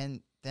out.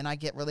 And then I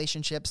get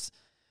relationships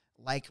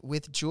like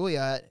with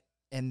Julia,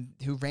 and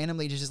who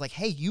randomly just like,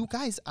 hey, you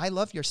guys, I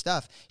love your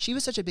stuff. She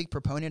was such a big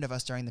proponent of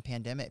us during the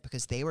pandemic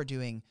because they were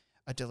doing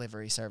a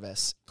delivery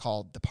service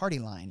called the Party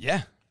Line.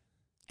 Yeah.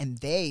 And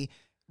they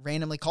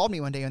randomly called me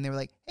one day and they were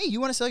like, hey,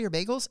 you want to sell your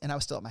bagels? And I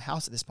was still at my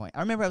house at this point. I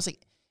remember I was like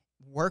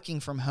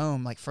working from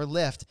home, like for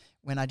Lyft,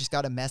 when I just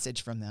got a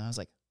message from them. I was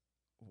like,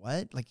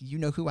 what? Like, you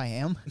know who I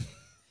am? It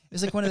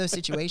was like one of those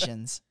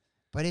situations.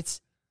 But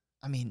it's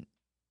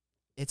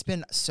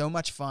been so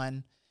much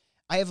fun.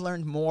 I have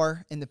learned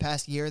more in the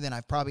past year than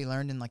I've probably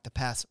learned in like the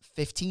past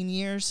 15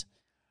 years,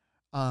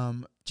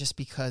 just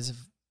because of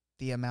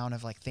the amount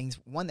of like things,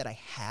 one, that I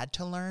had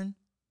to learn.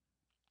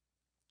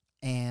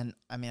 And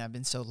I mean, I've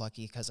been so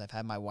lucky because I've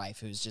had my wife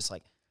who's just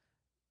like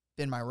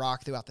been my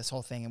rock throughout this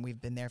whole thing, and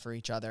we've been there for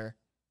each other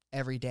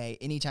every day.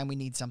 Anytime we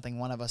need something,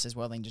 one of us is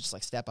willing to just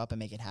like step up and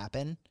make it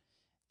happen.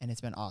 And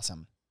it's been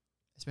awesome.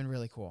 It's been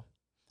really cool.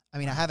 I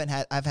mean,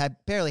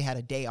 I've barely had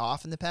a day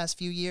off in the past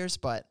few years,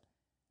 but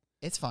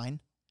it's fine.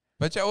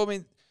 But I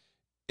mean,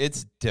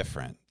 it's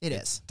different.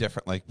 It's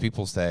different. Like,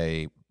 people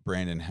say,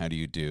 Brandon, how do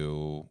you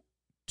do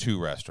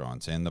 2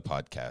 restaurants and the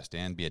podcast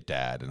and be a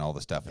dad and all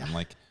the stuff? And I'm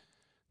like,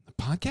 the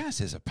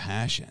podcast is a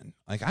passion.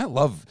 Like, I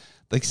love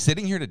like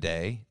sitting here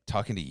today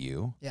talking to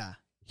you. Yeah.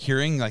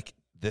 Hearing like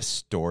this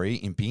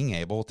story and being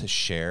able to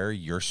share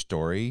your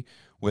story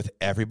with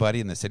everybody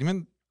in the city. I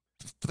mean,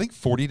 I think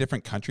 40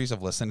 different countries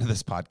have listened to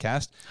this podcast.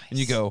 Nice. And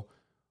you go,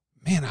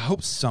 man, I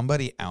hope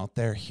somebody out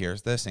there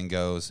hears this and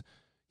goes,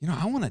 you know,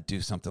 I want to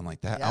do something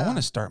like that. I want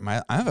to start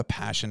I have a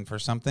passion for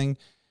something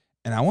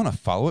and I want to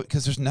follow it,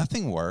 because there's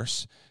nothing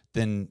worse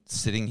than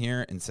sitting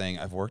here and saying,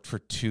 I've worked for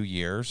 2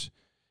 years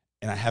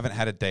and I haven't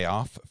had a day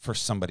off for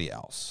somebody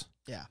else.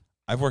 Yeah.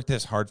 I've worked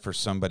this hard for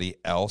somebody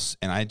else,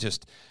 and I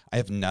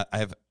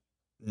have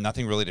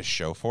nothing really to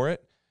show for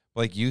it.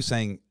 Like you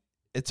saying,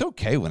 it's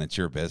okay when it's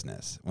your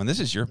business. When this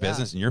is your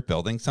business and you're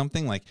building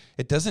something, like,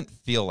 it doesn't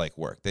feel like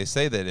work. They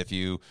say that if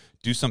you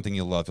do something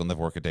you love, you'll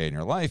never work a day in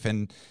your life.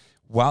 And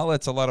while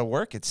it's a lot of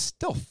work, it's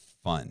still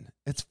fun.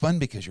 It's fun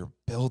because you're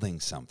building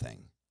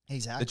something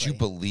that you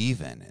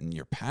believe in and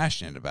you're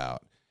passionate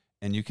about,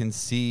 and you can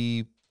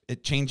see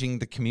it changing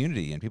the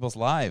community and people's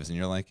lives. And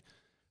you're like,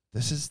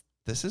 this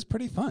is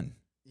pretty fun.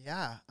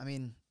 Yeah. I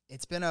mean,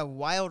 it's been a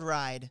wild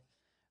ride,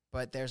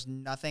 but there's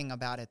nothing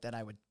about it that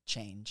I would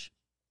change,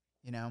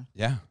 you know?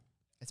 Yeah.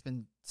 It's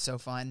been so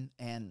fun,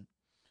 and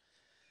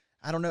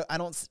I don't know. I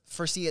don't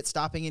foresee it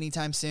stopping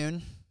anytime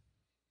soon.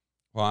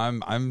 Well,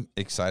 I'm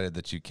excited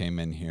that you came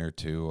in here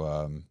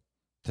to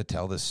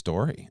tell this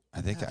story.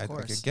 I think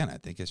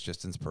it's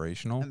just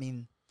inspirational. I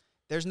mean,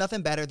 there's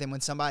nothing better than when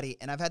somebody,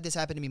 and I've had this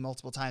happen to me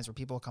multiple times, where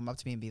people come up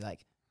to me and be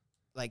like,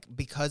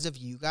 because of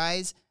you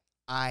guys,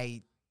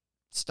 I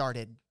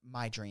started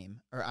my dream,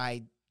 or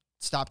I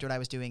stopped what I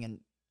was doing and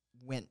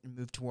went and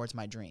moved towards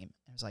my dream.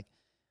 I was like,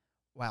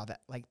 wow,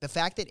 that like the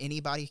fact that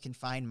anybody can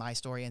find my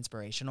story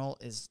inspirational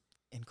is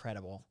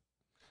incredible.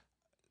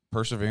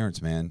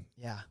 Perseverance, man.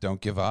 Yeah.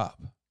 Don't give up.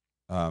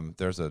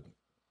 There's a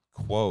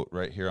quote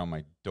right here on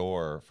my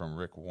door from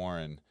Rick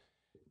Warren,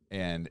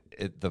 and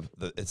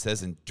it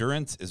says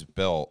endurance is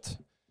built.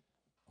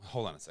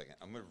 Hold on a second.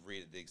 I'm going to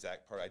read the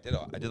exact part. I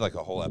did like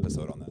a whole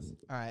episode on this.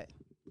 All right.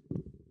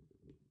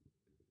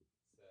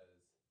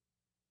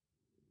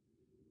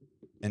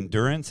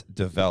 Endurance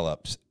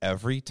develops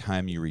every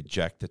time you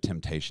reject the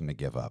temptation to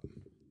give up.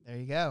 There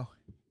you go.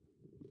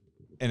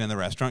 And in the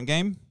restaurant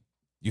game,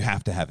 you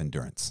have to have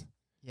endurance.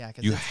 Yeah,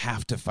 because you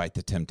have to fight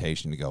the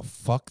temptation to go,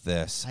 fuck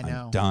this. I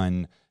know. I'm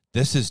done.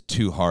 This is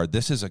too hard.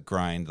 This is a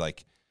grind.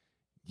 Like,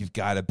 you've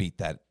got to beat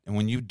that. And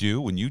when you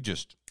do, and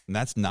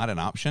that's not an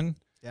option.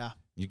 Yeah.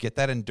 You get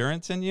that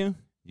endurance in you,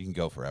 you can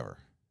go forever.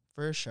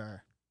 For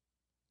sure.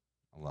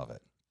 I love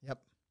it. Yep.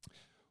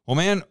 Well,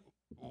 man,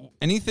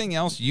 anything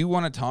else you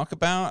want to talk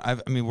about?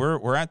 I mean,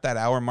 we're at that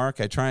hour mark.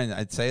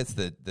 I'd say it's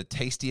the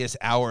tastiest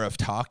hour of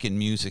talk in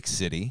Music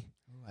City.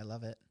 Ooh, I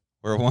love it.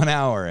 We're 1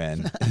 hour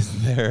in.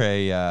 Is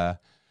there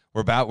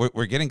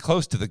we're getting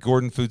close to the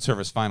Gordon Food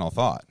Service final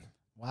thought.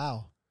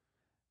 Wow.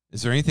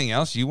 Is there anything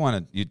else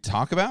you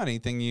talk about?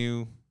 Anything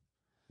you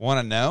want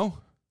to know?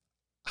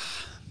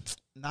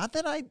 Not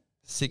that I...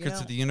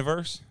 Secrets of the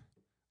universe?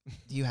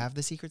 Do you have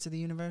the secrets of the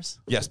universe?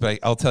 Yes, but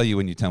I'll tell you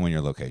when you tell me when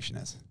your location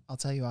is. I'll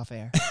tell you off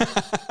air.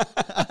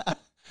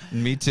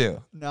 Me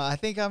too. No, I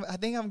think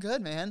I'm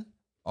good, man.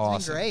 Awesome.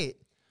 It's been great.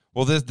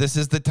 Well, this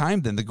is the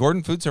time then. The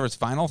Gordon Food Service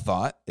final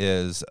thought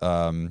is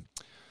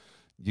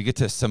you get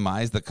to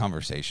surmise the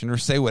conversation or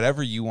say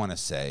whatever you want to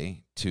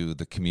say to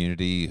the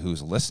community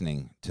who's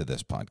listening to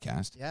this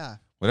podcast. Yeah.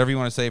 Whatever you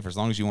want to say, for as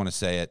long as you want to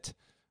say it,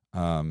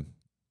 the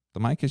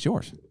mic is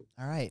yours.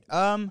 All right.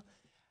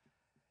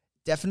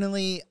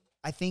 Definitely,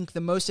 I think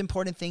the most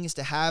important thing is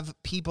to have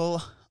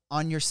people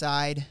on your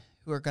side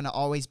who are going to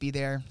always be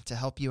there to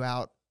help you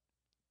out,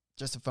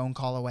 just a phone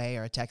call away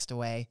or a text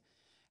away.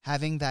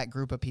 Having that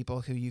group of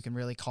people who you can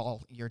really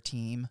call your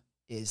team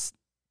is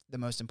the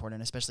most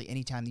important, especially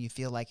anytime that you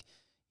feel like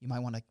you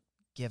might want to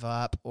give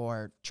up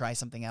or try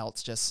something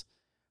else. Just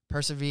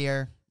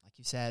persevere, like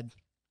you said,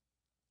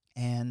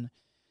 and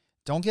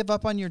don't give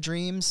up on your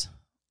dreams.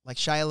 Like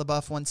Shia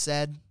LaBeouf once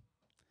said,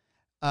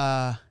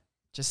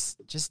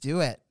 just do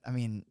it. I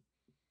mean,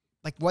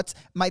 like what's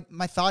my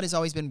thought has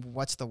always been,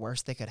 what's the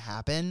worst that could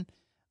happen?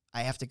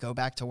 I have to go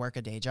back to work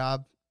a day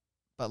job,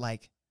 but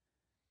like,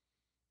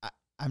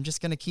 I'm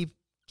just going to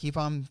keep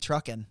on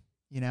trucking,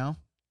 you know?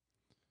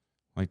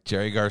 Like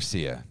Jerry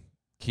Garcia,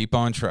 keep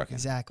on trucking.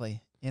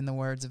 Exactly. In the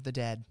words of the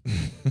dead.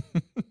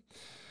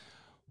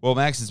 Well,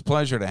 Max, it's a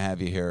pleasure to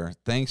have you here.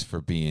 Thanks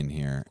for being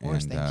here. Of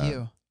course, thank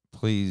you.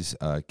 Please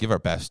give our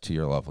best to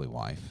your lovely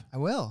wife. I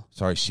will.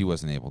 Sorry she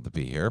wasn't able to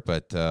be here,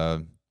 but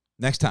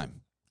next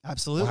time.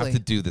 Absolutely. We'll have to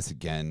do this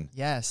again.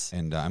 Yes.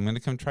 And I'm going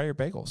to come try your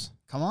bagels.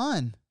 Come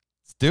on.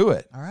 Let's do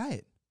it. All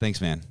right.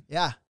 Thanks, man.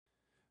 Yeah.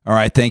 All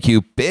right. Thank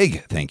you.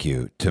 Big thank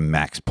you to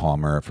Max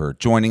Palmer for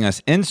joining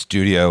us in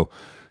studio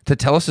to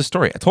tell us his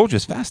story. I told you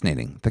it's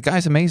fascinating. The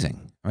guy's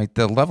amazing. Right?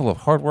 The level of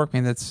hard work,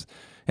 man, it's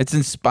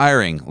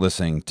inspiring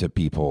listening to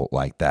people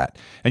like that.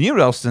 And you know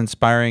what else is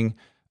inspiring?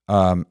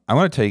 I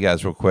want to tell you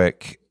guys real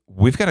quick,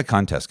 we've got a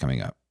contest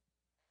coming up.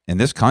 And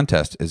this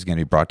contest is going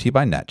to be brought to you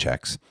by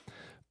NetChecks.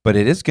 But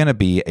it is going to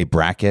be a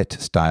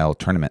bracket-style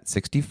tournament,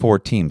 64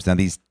 teams. Now,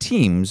 these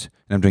teams,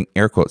 and I'm doing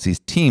air quotes, these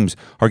teams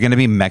are going to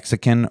be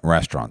Mexican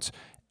restaurants.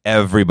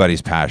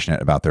 Everybody's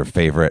passionate about their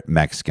favorite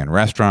Mexican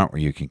restaurant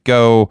where you can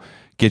go,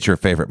 get your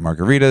favorite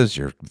margaritas,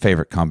 your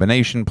favorite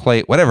combination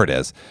plate, whatever it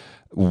is.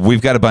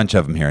 We've got a bunch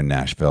of them here in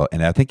Nashville,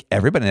 and I think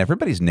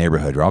everybody's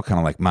neighborhood, you're all kind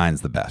of like,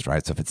 mine's the best,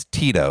 right? So if it's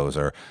Tito's,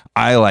 or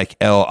I like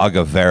El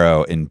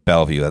Agavero in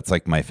Bellevue, that's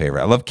like my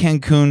favorite. I love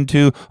Cancun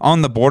too,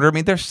 on the border. I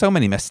mean, there's so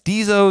many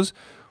mestizos.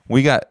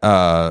 We got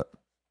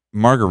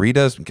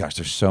margaritas. Gosh,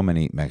 there's so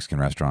many Mexican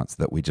restaurants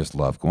that we just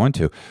love going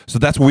to. So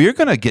we're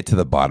going to get to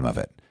the bottom of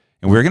it.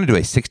 And we're going to do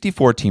a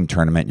 64-team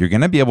tournament. You're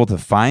going to be able to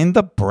find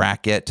the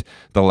bracket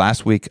the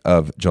last week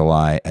of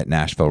July at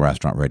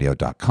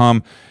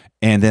NashvilleRestaurantRadio.com.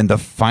 And then the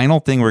final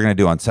thing we're going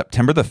to do on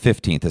September the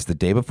 15th is the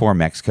day before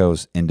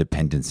Mexico's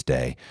Independence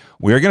Day.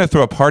 We're going to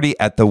throw a party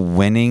at the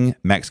winning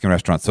Mexican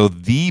restaurant. So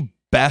the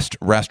best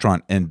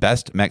restaurant and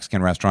best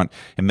Mexican restaurant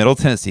in Middle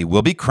Tennessee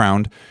will be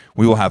crowned.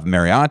 We will have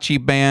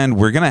mariachi band.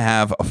 We're going to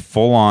have a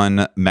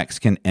full-on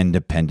Mexican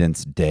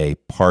Independence Day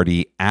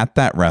party at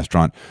that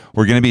restaurant.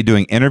 We're going to be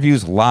doing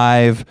interviews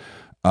live,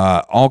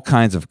 all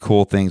kinds of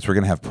cool things. We're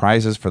going to have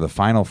prizes for the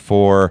Final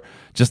Four,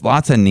 just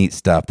lots of neat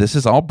stuff. This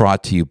is all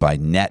brought to you by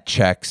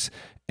NetChecks.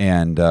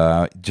 And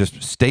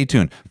just stay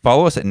tuned.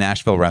 Follow us at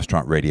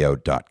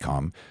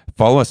NashvilleRestaurantRadio.com.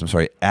 Follow us,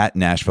 at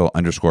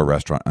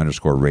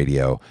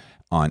Nashville_restaurant_radio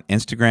on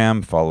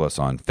Instagram. Follow us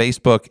on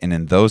Facebook. And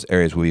in those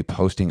areas, we'll be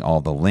posting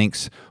all the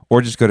links.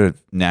 Or just go to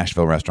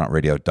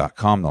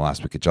NashvilleRestaurantRadio.com the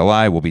last week of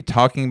July. We'll be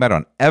talking about it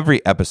on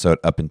every episode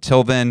up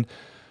until then.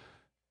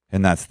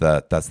 And that's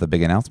the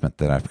big announcement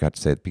that I forgot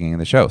to say at the beginning of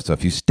the show. So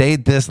if you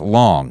stayed this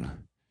long,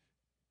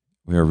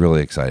 we are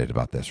really excited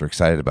about this. We're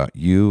excited about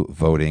you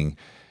voting.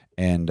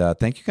 And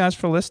thank you guys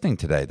for listening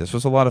today. This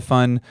was a lot of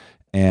fun.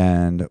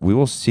 And we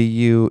will see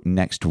you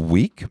next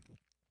week.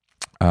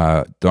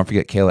 Don't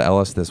forget Kayla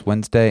Ellis this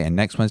Wednesday and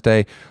next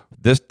Wednesday.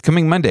 This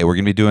coming Monday, we're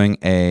going to be doing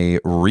a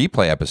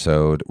replay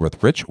episode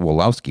with Rich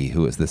Wolowski,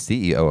 who is the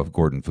CEO of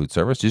Gordon Food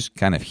Service. Just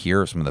kind of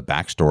hear some of the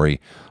backstory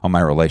on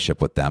my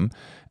relationship with them.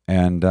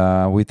 And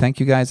we thank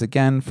you guys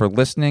again for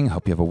listening.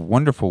 Hope you have a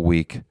wonderful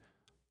week.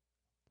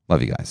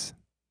 Love you guys.